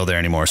having the meal there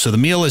anymore. So the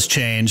meal has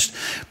changed,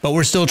 but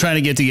we're still trying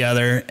to get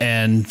together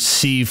and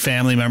see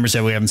family members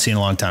that we haven't seen in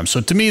a long time.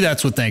 So to me,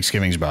 that's what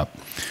Thanksgiving's about.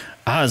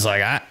 I was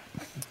like, it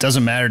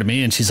doesn't matter to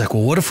me. And she's like,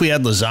 well, what if we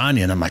had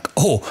lasagna? And I'm like,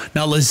 oh,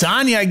 now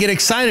lasagna I get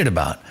excited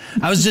about.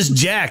 I was just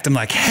jacked. I'm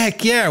like,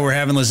 heck yeah, we're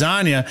having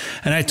lasagna.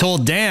 And I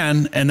told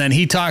Dan, and then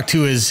he talked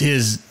to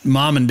his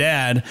mom and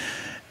dad,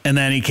 and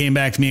then he came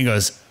back to me and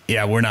goes,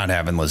 yeah, we're not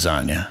having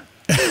lasagna.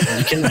 You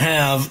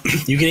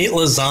can eat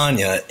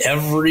lasagna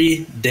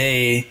every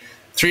day,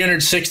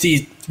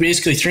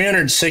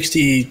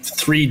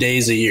 363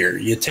 days a year.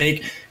 You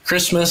take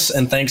Christmas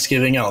and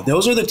Thanksgiving out.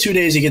 Those are the 2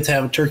 days you get to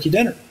have a turkey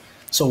dinner.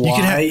 So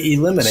why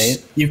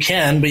eliminate? You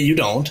can, but you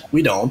don't.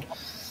 We don't.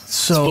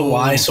 So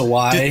why?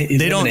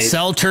 They don't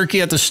sell turkey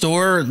at the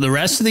store the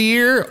rest of the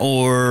year,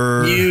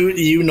 or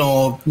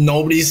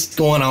nobody's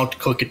going out to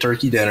cook a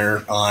turkey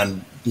dinner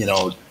on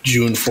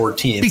June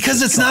 14th,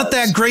 because it's not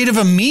that great of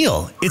a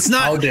meal. It's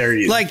not. How dare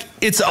you? Like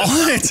it's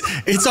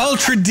all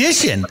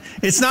tradition.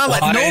 It's not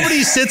like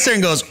nobody sits there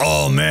and goes,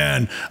 "Oh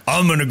man,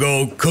 I'm gonna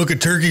go cook a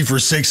turkey for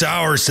 6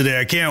 hours today.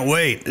 I can't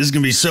wait. This is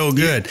gonna be so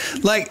good."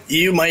 Like,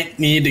 you might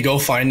need to go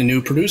find a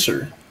new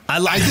producer.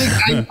 I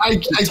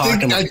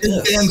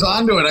think Dan's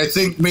onto it. I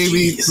think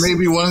maybe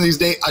one of these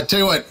days. I tell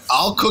you what,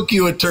 I'll cook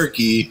you a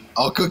turkey.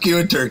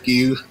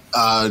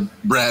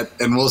 Bret,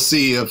 and we'll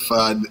see if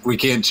we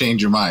can't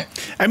change your mind.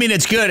 I mean,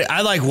 it's good.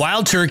 I like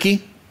wild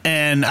turkey,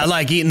 and I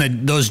like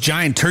eating those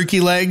giant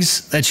turkey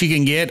legs that you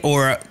can get,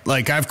 or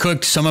like I've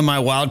cooked some of my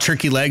wild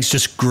turkey legs,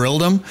 just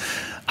grilled them.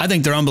 I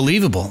think they're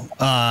unbelievable.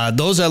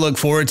 Those I look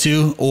forward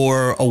to,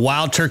 or a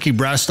wild turkey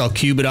breast. I'll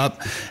cube it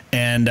up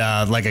and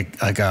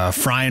like a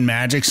frying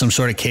magic, some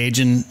sort of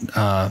Cajun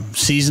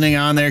seasoning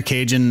on there,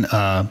 Cajun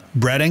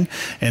breading,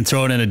 and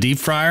throw it in a deep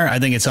fryer. I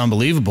think it's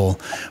unbelievable.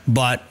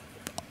 But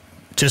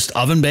just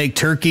oven baked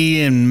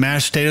turkey and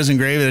mashed potatoes and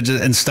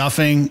gravy and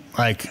stuffing,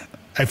 like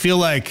I feel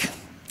like,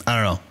 I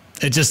don't know,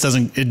 it just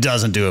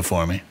doesn't do it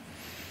for me.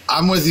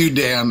 I'm with you,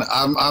 Dan.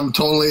 I'm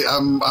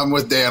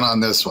with Dan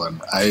on this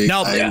one.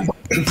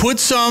 Put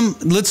some.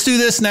 Let's do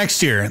this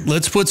next year.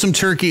 Let's put some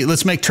turkey.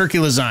 Let's make turkey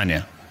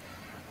lasagna.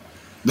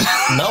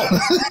 No.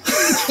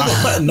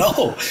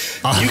 No.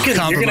 You're going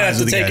to have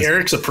to take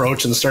Erik's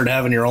approach and start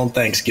having your own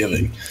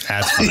Thanksgiving.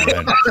 That's fine.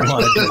 I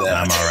want to do that.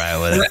 I'm all right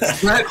with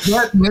it.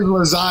 Bret made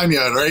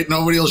lasagna, right?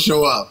 Nobody will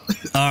show up.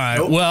 All right.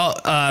 Nope.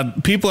 Well,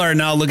 people are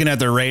now looking at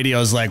their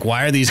radios like,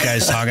 why are these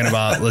guys talking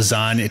about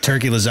lasagna,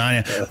 turkey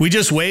lasagna? We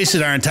just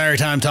wasted our entire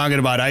time talking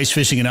about ice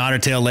fishing in Otter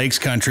Tail Lakes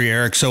country,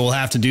 Erik, so we'll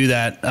have to do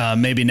that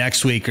maybe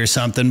next week or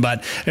something.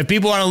 But if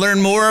people want to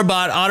learn more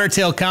about Otter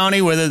Tail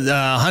County, whether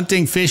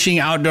hunting, fishing,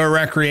 outdoor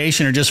recreation,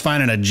 or just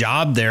finding a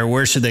job there,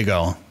 where should they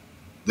go?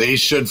 They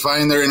should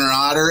find their inner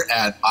otter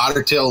at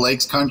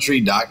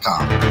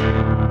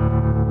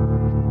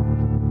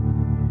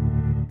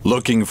ottertaillakescountry.com.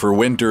 Looking for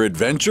winter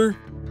adventure?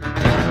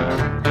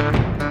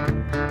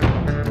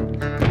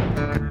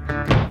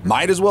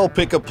 Might as well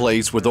pick a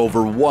place with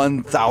over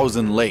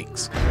 1,000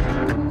 lakes.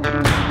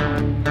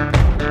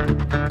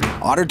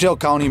 Otter Tail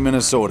County,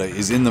 Minnesota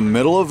is in the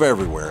middle of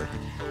everywhere,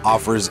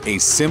 offers a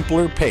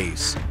simpler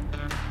pace,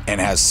 and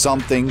has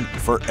something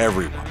for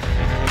everyone.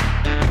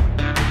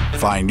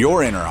 Find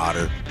your inner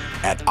otter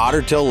at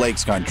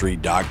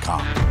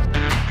ottertaillakescountry.com.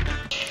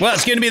 Well,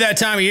 it's going to be that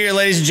time of year,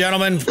 ladies and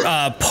gentlemen.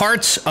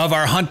 Parts of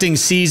our hunting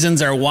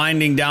seasons are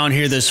winding down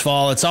here this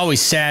fall. It's always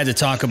sad to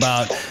talk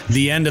about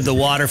the end of the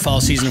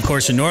waterfowl season. Of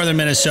course, in northern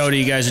Minnesota,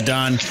 you guys are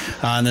done.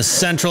 In the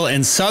central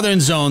and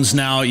southern zones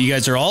now, you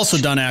guys are also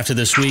done after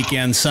this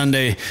weekend,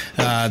 Sunday,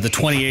 the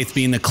 28th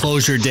being the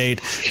closure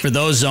date for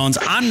those zones.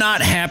 I'm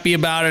not happy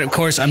about it. Of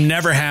course, I'm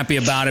never happy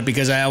about it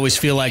because I always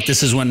feel like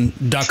this is when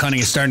duck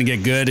hunting is starting to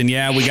get good. And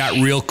yeah, we got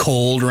real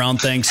cold around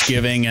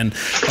Thanksgiving and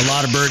a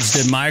lot of birds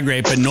did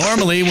migrate. But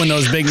normally when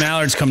those big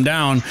mallards come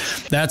down,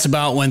 that's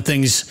about when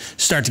things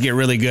start to get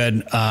really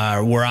good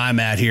where I'm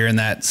at here. And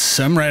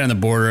I'm right on the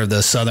border of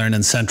the southern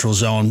and central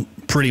zone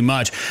pretty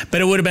much. But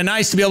it would have been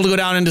nice to be able to go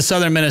down into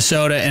southern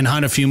Minnesota and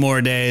hunt a few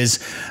more days.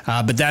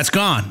 But that's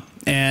gone.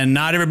 And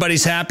not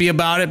everybody's happy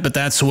about it, but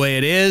that's the way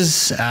it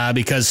is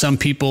because some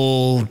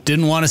people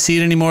didn't want to see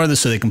it anymore,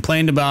 so they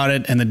complained about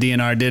it, and the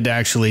DNR did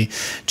actually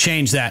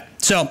change that.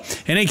 So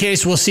in any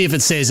case, we'll see if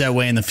it stays that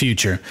way in the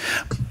future.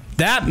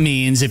 That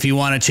means if you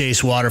want to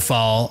chase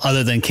waterfowl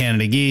other than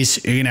Canada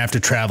geese, you're going to have to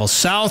travel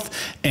south.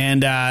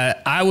 And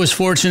I was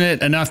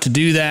fortunate enough to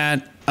do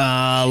that.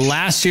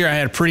 Last year, I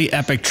had a pretty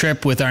epic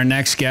trip with our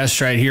next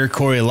guest right here,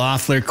 Cory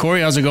Loeffler.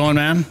 Cory, how's it going,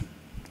 man?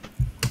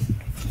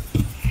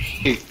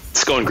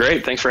 It's going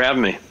great. Thanks for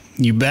having me.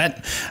 You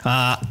bet.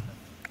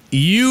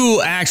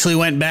 You actually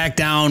went back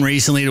down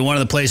recently to one of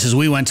the places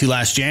we went to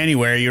last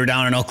January. You were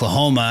down in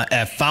Oklahoma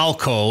at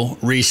Fowlco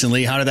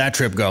recently. How did that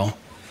trip go?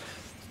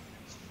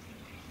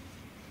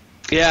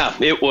 Yeah,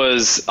 it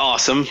was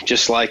awesome.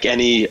 Just like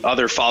any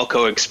other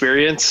Fowlco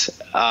experience.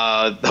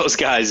 Those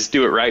guys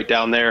do it right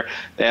down there.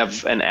 They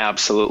have an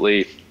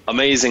absolutely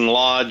amazing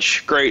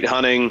lodge, great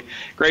hunting,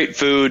 great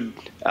food.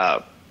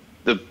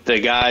 The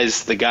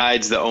guys, the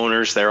guides, the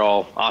owners, they're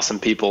all awesome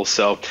people.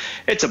 So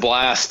it's a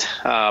blast.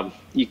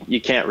 You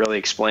can't really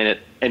explain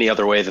it any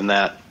other way than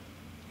that.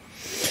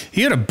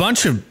 You had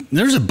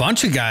there's a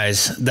bunch of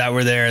guys that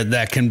were there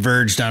that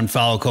converged on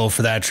Fowlco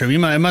for that trip. It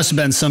must have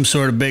been some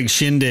sort of big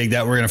shindig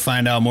that we're going to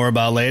find out more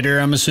about later,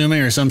 I'm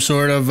assuming, or some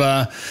sort of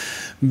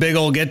big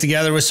old get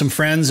together with some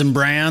friends and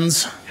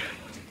brands.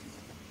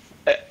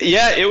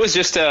 Yeah, it was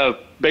just a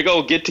big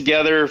old get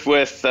together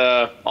with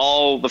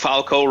all the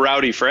Fowlco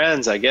rowdy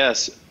friends, I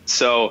guess.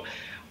 So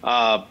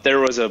there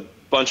was a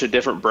bunch of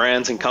different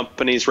brands and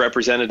companies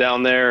represented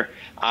down there.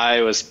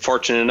 I was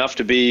fortunate enough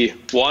to be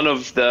one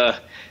of the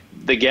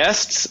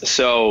guests,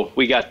 so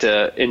we got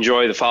to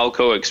enjoy the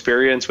Fowlco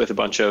experience with a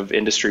bunch of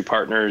industry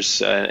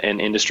partners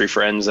and industry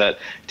friends that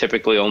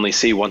typically only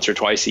see once or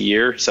twice a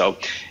year. So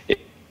it's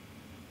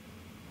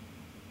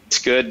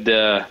good.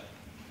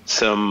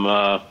 Some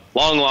long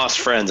lost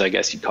friends, I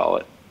guess you'd call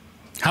it.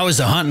 How was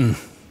the hunting?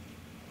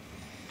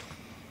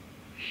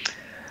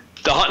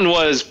 The hunting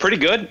was pretty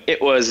good.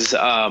 It was,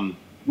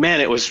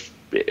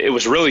 it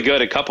was really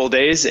good a couple of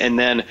days, and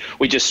then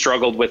we just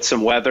struggled with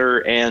some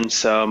weather and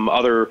some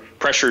other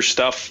pressure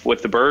stuff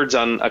with the birds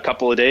on a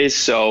couple of days.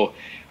 So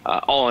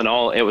all in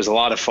all, it was a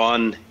lot of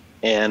fun.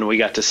 and we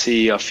got to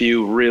see a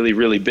few really,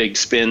 really big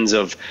spins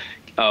of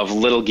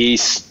little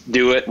geese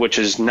do it, which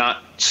is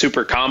not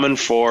super common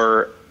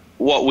for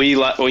what we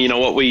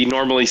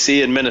normally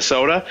see in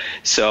Minnesota.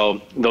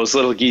 So those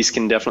little geese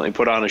can definitely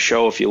put on a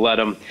show if you let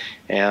them,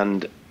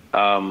 and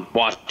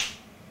watch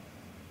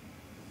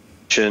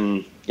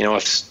and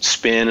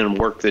spin and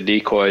work the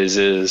decoys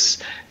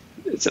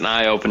it's an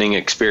eye-opening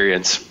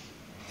experience.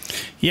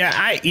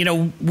 Yeah,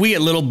 we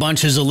get little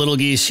bunches of little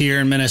geese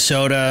here in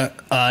Minnesota,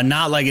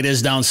 not like it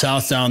is down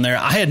south down there.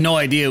 I had no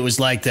idea it was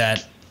like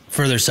that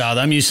further south.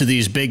 I'm used to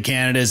these big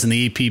Canadas and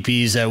the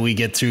EPPs that we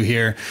get through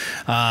here.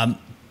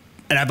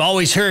 And I've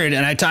always heard,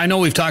 and I know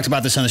we've talked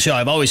about this on the show,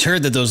 I've always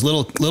heard that those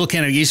little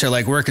Canada geese are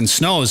like working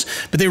snows,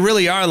 but they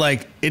really are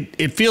like,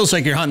 it feels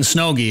like you're hunting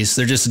snow geese.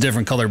 They're just a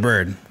different color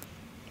bird.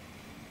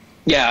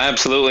 Yeah,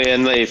 absolutely.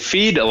 And they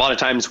feed a lot of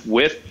times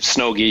with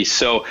snow geese.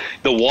 So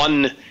the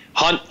one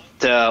hunt,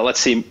 let's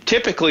see,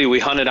 typically we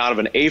hunted out of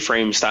an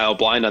A-frame style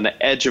blind on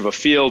the edge of a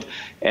field.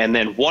 And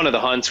then one of the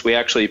hunts, we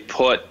actually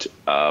put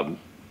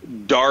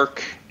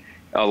dark,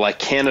 like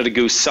Canada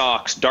goose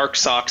socks, dark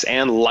socks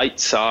and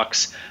light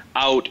socks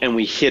out, and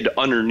we hid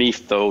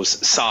underneath those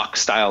sock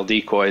style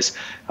decoys,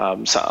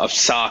 a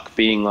sock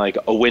being like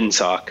a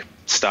windsock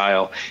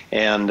style.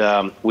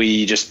 And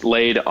we just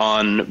laid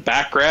on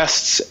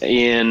backrests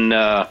in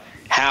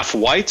half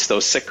whites,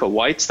 those Sitka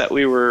whites that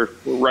we were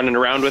running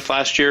around with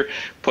last year,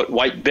 put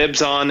white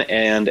bibs on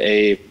and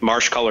a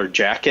marsh colored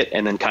jacket,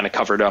 and then kind of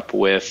covered up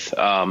with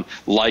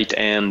light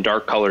and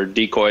dark colored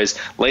decoys,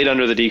 laid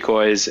under the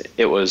decoys.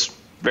 It was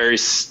very,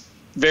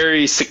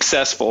 very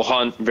successful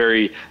hunt,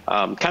 very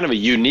kind of a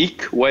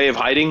unique way of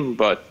hiding,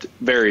 but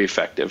very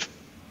effective.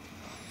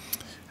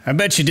 I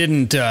bet you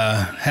didn't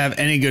have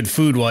any good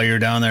food while you were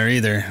down there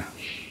either.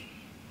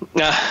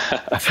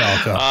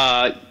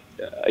 Fowlco.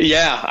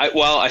 Yeah.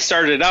 I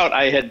started it out.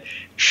 I had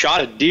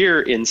shot a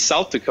deer in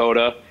South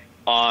Dakota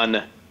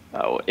on,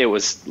 it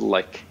was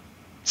like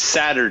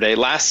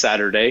last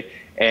Saturday,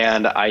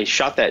 and I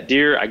shot that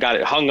deer. I got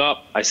it hung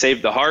up. I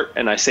saved the heart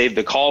and I saved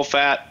the caul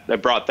fat.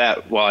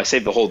 I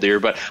saved the whole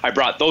deer, but I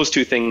brought those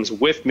two things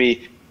with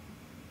me.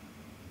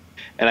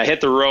 And I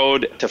hit the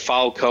road to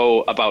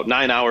Fowlco about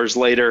 9 hours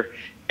later,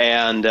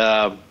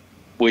 and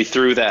we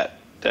threw that,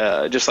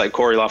 just like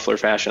Cory Loeffler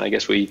fashion, I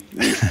guess we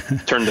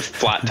turned the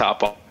flat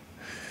top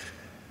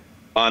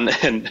on,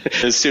 and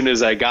as soon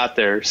as I got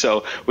there.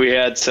 So we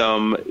had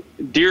some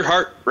deer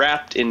heart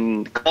wrapped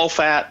in caul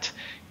fat,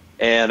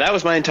 and that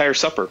was my entire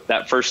supper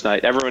that first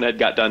night. Everyone had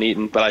got done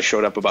eating, but I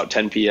showed up about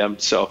 10 p.m.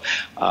 So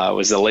I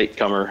was a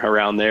latecomer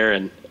around there,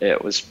 and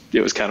it was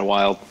kind of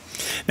wild.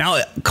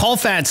 Now, caul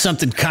fat's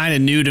something kind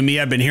of new to me.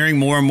 I've been hearing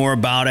more and more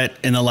about it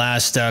in the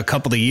last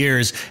couple of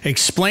years.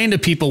 Explain to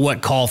people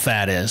what caul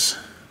fat is.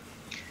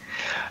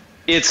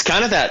 It's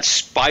kind of that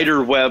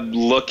spider web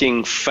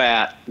looking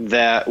fat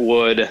that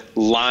would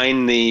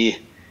line the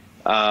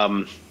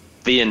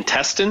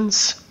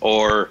intestines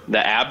or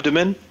the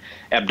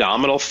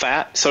abdominal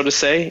fat, so to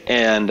say.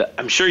 And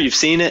I'm sure you've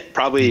seen it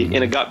probably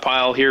in a gut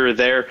pile here or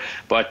there.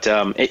 But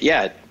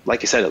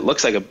like I said, it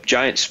looks like a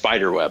giant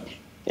spider web.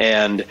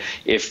 And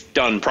if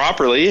done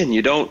properly, and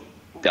you don't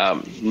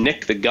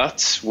nick the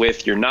guts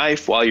with your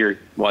knife while you're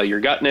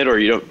gutting it, or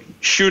you don't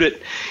shoot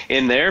it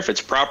in there, if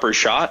it's proper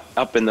shot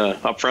up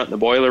front in the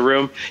boiler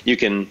room, you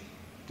can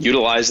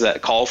utilize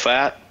that caul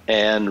fat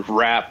and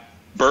wrap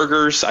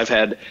burgers. I've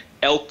had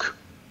moose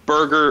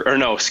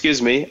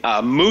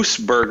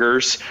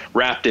burgers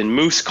wrapped in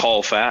moose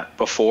caul fat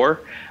before.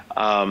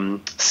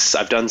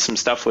 I've done some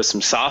stuff with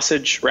some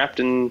sausage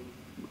wrapped in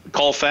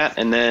caul fat,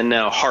 and then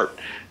now heart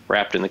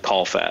wrapped in the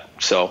caul fat.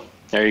 So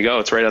there you go.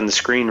 It's right on the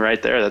screen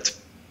right there.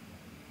 That's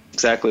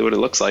exactly what it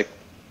looks like.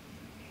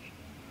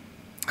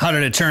 How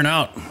did it turn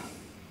out?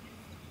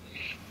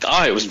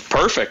 Oh, it was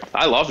perfect.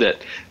 I loved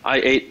it. I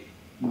ate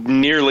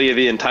nearly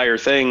the entire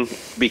thing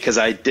because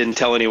I didn't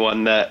tell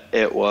anyone that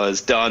it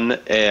was done,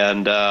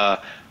 and I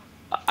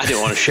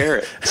didn't want to share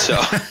it. So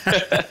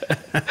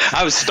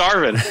I was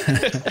starving.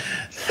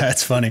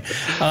 That's funny.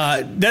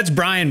 That's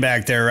Brian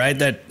back there, right?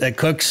 That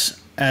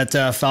cooks at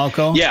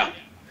Fowlco? Yeah.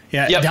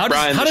 Yeah. Yep,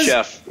 Brian, the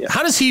chef. Yeah.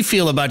 How does he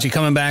feel about you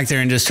coming back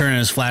there and just turning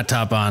his flat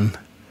top on?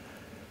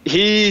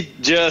 He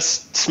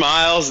just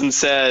smiles and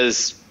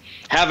says,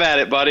 "Have at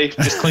it, buddy.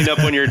 Just clean up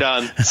when you're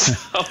done." So,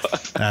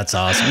 that's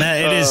awesome.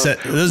 Man, it is.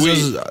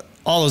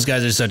 All those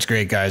guys are such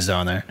great guys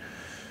down there.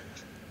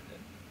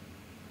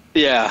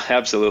 Yeah,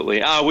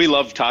 absolutely. We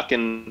love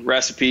talking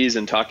recipes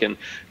and talking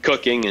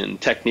cooking and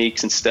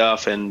techniques and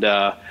stuff, and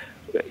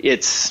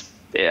it's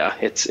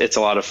a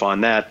lot of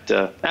fun. That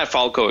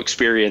Fowlco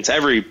experience,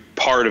 every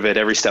part of it,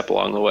 every step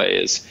along the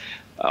way is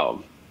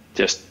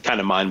just kind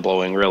of mind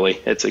blowing. Really,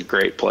 it's a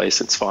great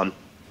place. It's fun.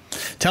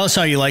 Tell us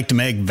how you like to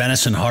make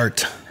venison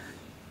heart.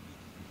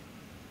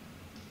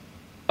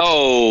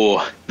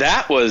 Oh,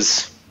 that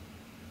was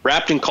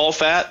wrapped in caul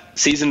fat,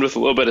 seasoned with a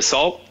little bit of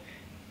salt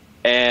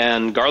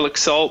and garlic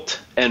salt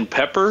and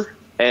pepper,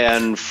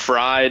 and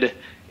fried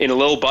in a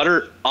little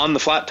butter on the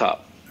flat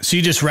top. So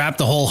you just wrapped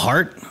the whole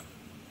heart?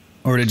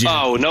 Or did you?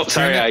 Oh, no,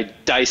 sorry. I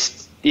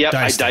diced Yep,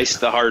 I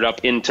diced the heart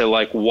up into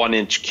like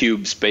 1-inch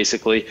cubes,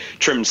 basically.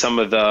 Trimmed some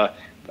of the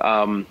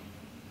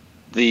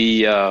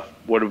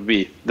what would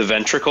be the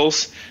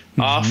ventricles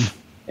off,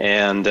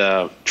 and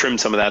trimmed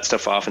some of that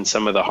stuff off, and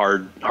some of the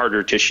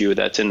harder tissue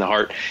that's in the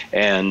heart,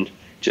 and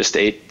just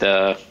ate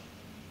the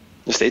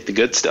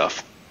good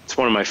stuff. It's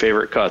one of my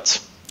favorite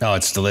cuts. Oh,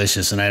 it's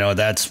delicious, and I know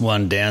that's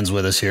one. Dan's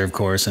with us here, of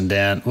course, and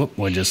Dan,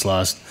 we just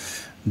lost.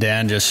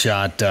 Dan just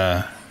shot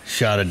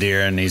a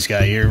deer, and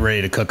you're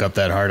ready to cook up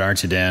that heart,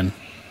 aren't you, Dan?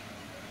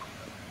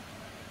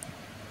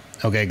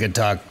 Okay, good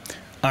talk.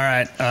 All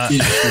right. All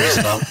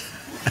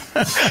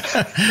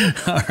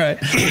right.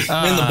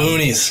 In the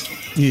boonies.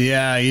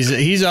 Yeah,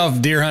 he's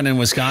off deer hunting in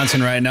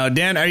Wisconsin right now.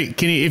 Dan,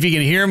 if you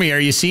can hear me, are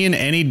you seeing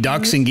any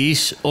ducks and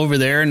geese over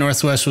there in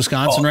northwest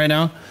Wisconsin right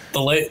now?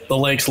 The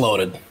lake's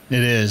loaded.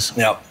 It is.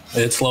 Yep,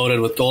 it's loaded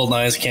with golden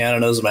eyes,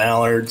 Canadas,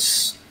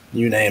 mallards,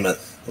 you name it.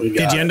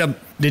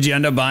 Did you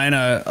end up buying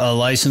a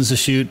license to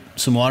shoot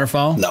some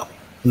waterfowl?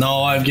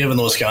 No, I've given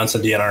the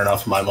Wisconsin DNR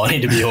enough of my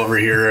money to be over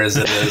here as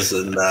it is,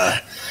 and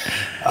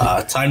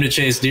time to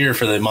chase deer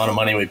for the amount of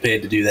money we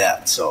paid to do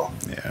that. So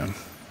yeah,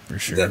 for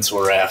sure, that's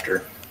what we're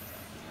after.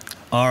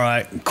 All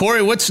right,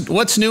 Cory,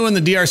 what's new in the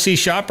DRC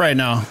shop right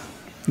now?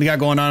 What you got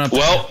going on up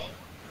there? Well,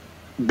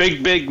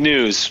 big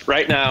news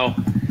right now.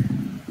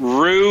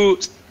 Rue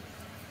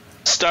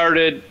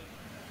started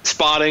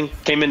spotting,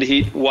 came into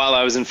heat while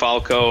I was in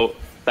Fowlco.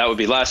 That would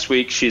be last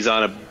week. She's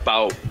on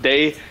about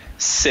day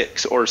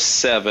 6 or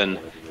 7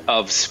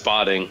 of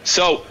spotting.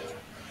 So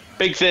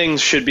big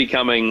things should be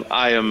coming.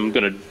 I am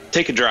going to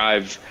take a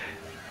drive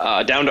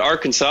down to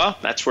Arkansas.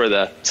 That's where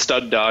the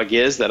stud dog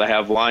is that I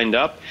have lined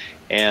up.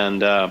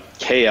 And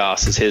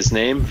Chaos is his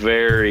name.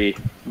 Very,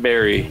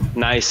 very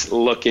nice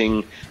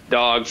looking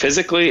dog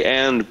physically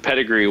and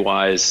pedigree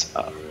wise.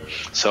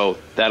 So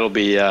that'll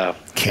be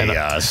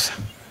Chaos.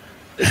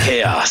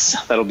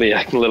 Chaos. That'll be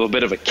a little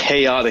bit of a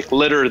chaotic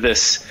litter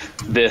this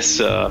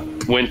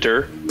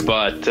winter,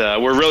 but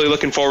we're really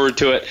looking forward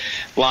to it.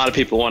 A lot of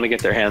people want to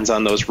get their hands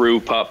on those Rue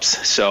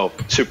pups, so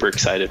super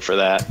excited for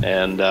that,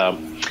 and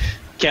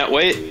can't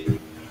wait.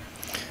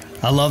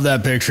 I love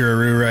that picture of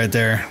Rue right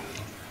there.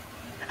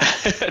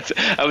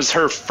 That was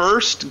her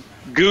first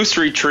goose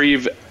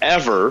retrieve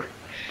ever.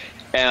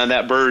 And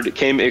that bird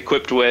came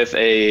equipped with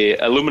a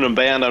aluminum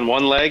band on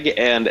one leg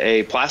and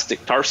a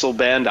plastic tarsal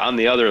band on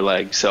the other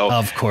leg. So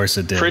of course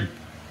it did.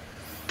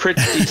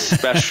 Pretty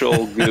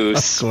special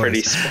goose.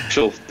 Pretty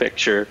special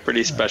picture.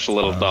 Pretty special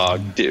little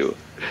dog too.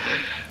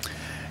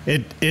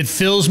 It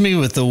fills me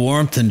with the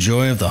warmth and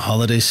joy of the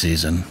holiday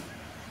season.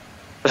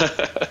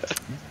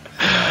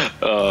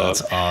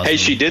 That's awesome. Hey,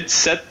 she did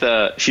set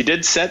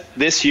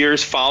this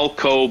year's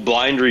Fowlco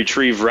blind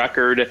retrieve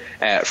record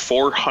at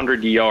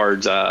 400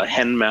 yards.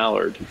 Hen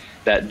mallard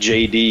that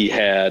JD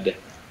had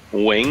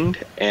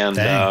winged, and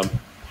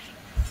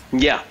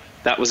yeah,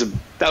 that was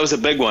a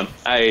big one.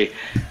 I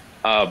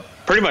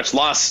pretty much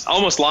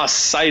almost lost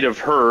sight of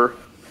her.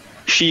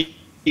 She,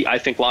 I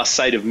think, lost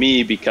sight of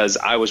me because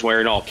I was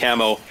wearing all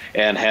camo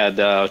and had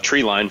a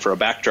tree line for a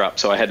backdrop,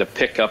 so I had to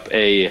pick up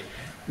a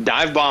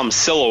dive bomb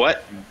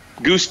silhouette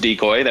goose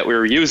decoy that we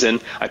were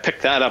using. I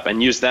picked that up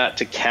and used that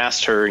to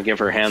cast her and give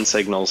her hand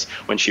signals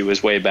when she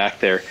was way back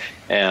there.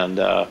 And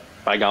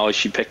by golly,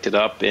 she picked it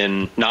up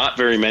in not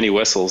very many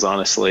whistles,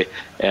 honestly.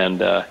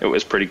 And it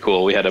was pretty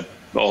cool. We had a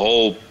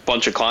whole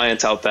bunch of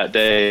clients out that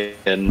day,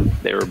 and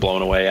they were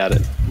blown away at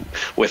it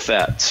with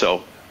that.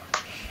 So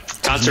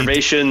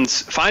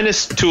conservation's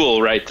finest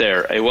tool right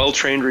there, a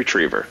well-trained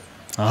retriever.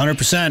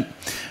 100%.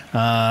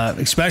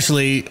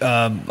 Especially,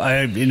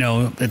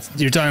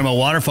 you're talking about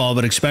waterfowl,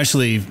 but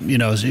especially,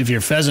 if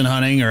you're pheasant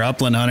hunting or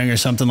upland hunting or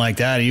something like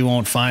that, you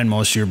won't find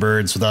most of your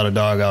birds without a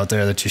dog out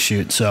there that you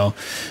shoot. So,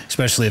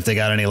 especially if they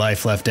got any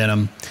life left in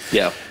them.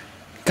 Yeah.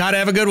 Gotta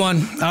have a good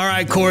one. All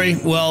right, Cory.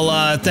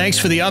 Well, thanks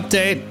for the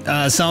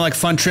update. Sound like a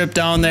fun trip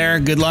down there.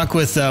 Good luck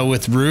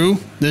with Rue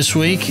this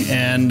week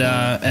and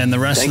the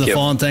rest of the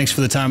fall. And thanks for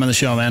the time on the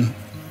show, man.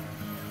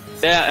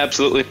 Yeah,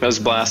 absolutely. That was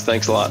a blast.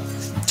 Thanks a lot.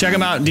 Check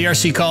them out,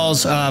 DRC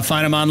Calls.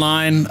 Find them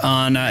online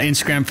on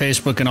Instagram,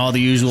 Facebook, and all the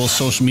usual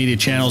social media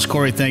channels.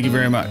 Cory, thank you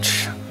very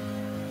much.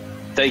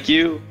 Thank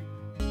you.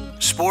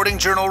 Sporting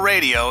Journal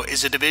Radio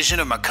is a division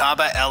of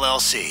Macaba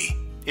LLC.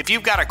 If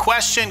you've got a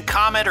question,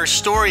 comment, or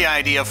story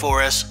idea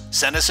for us,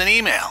 send us an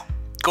email.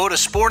 Go to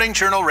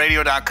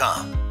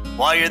sportingjournalradio.com.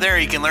 While you're there,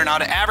 you can learn how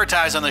to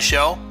advertise on the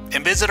show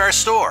and visit our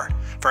store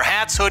for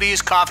hats,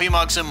 hoodies, coffee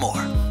mugs, and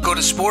more. Go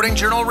to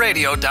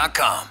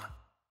sportingjournalradio.com.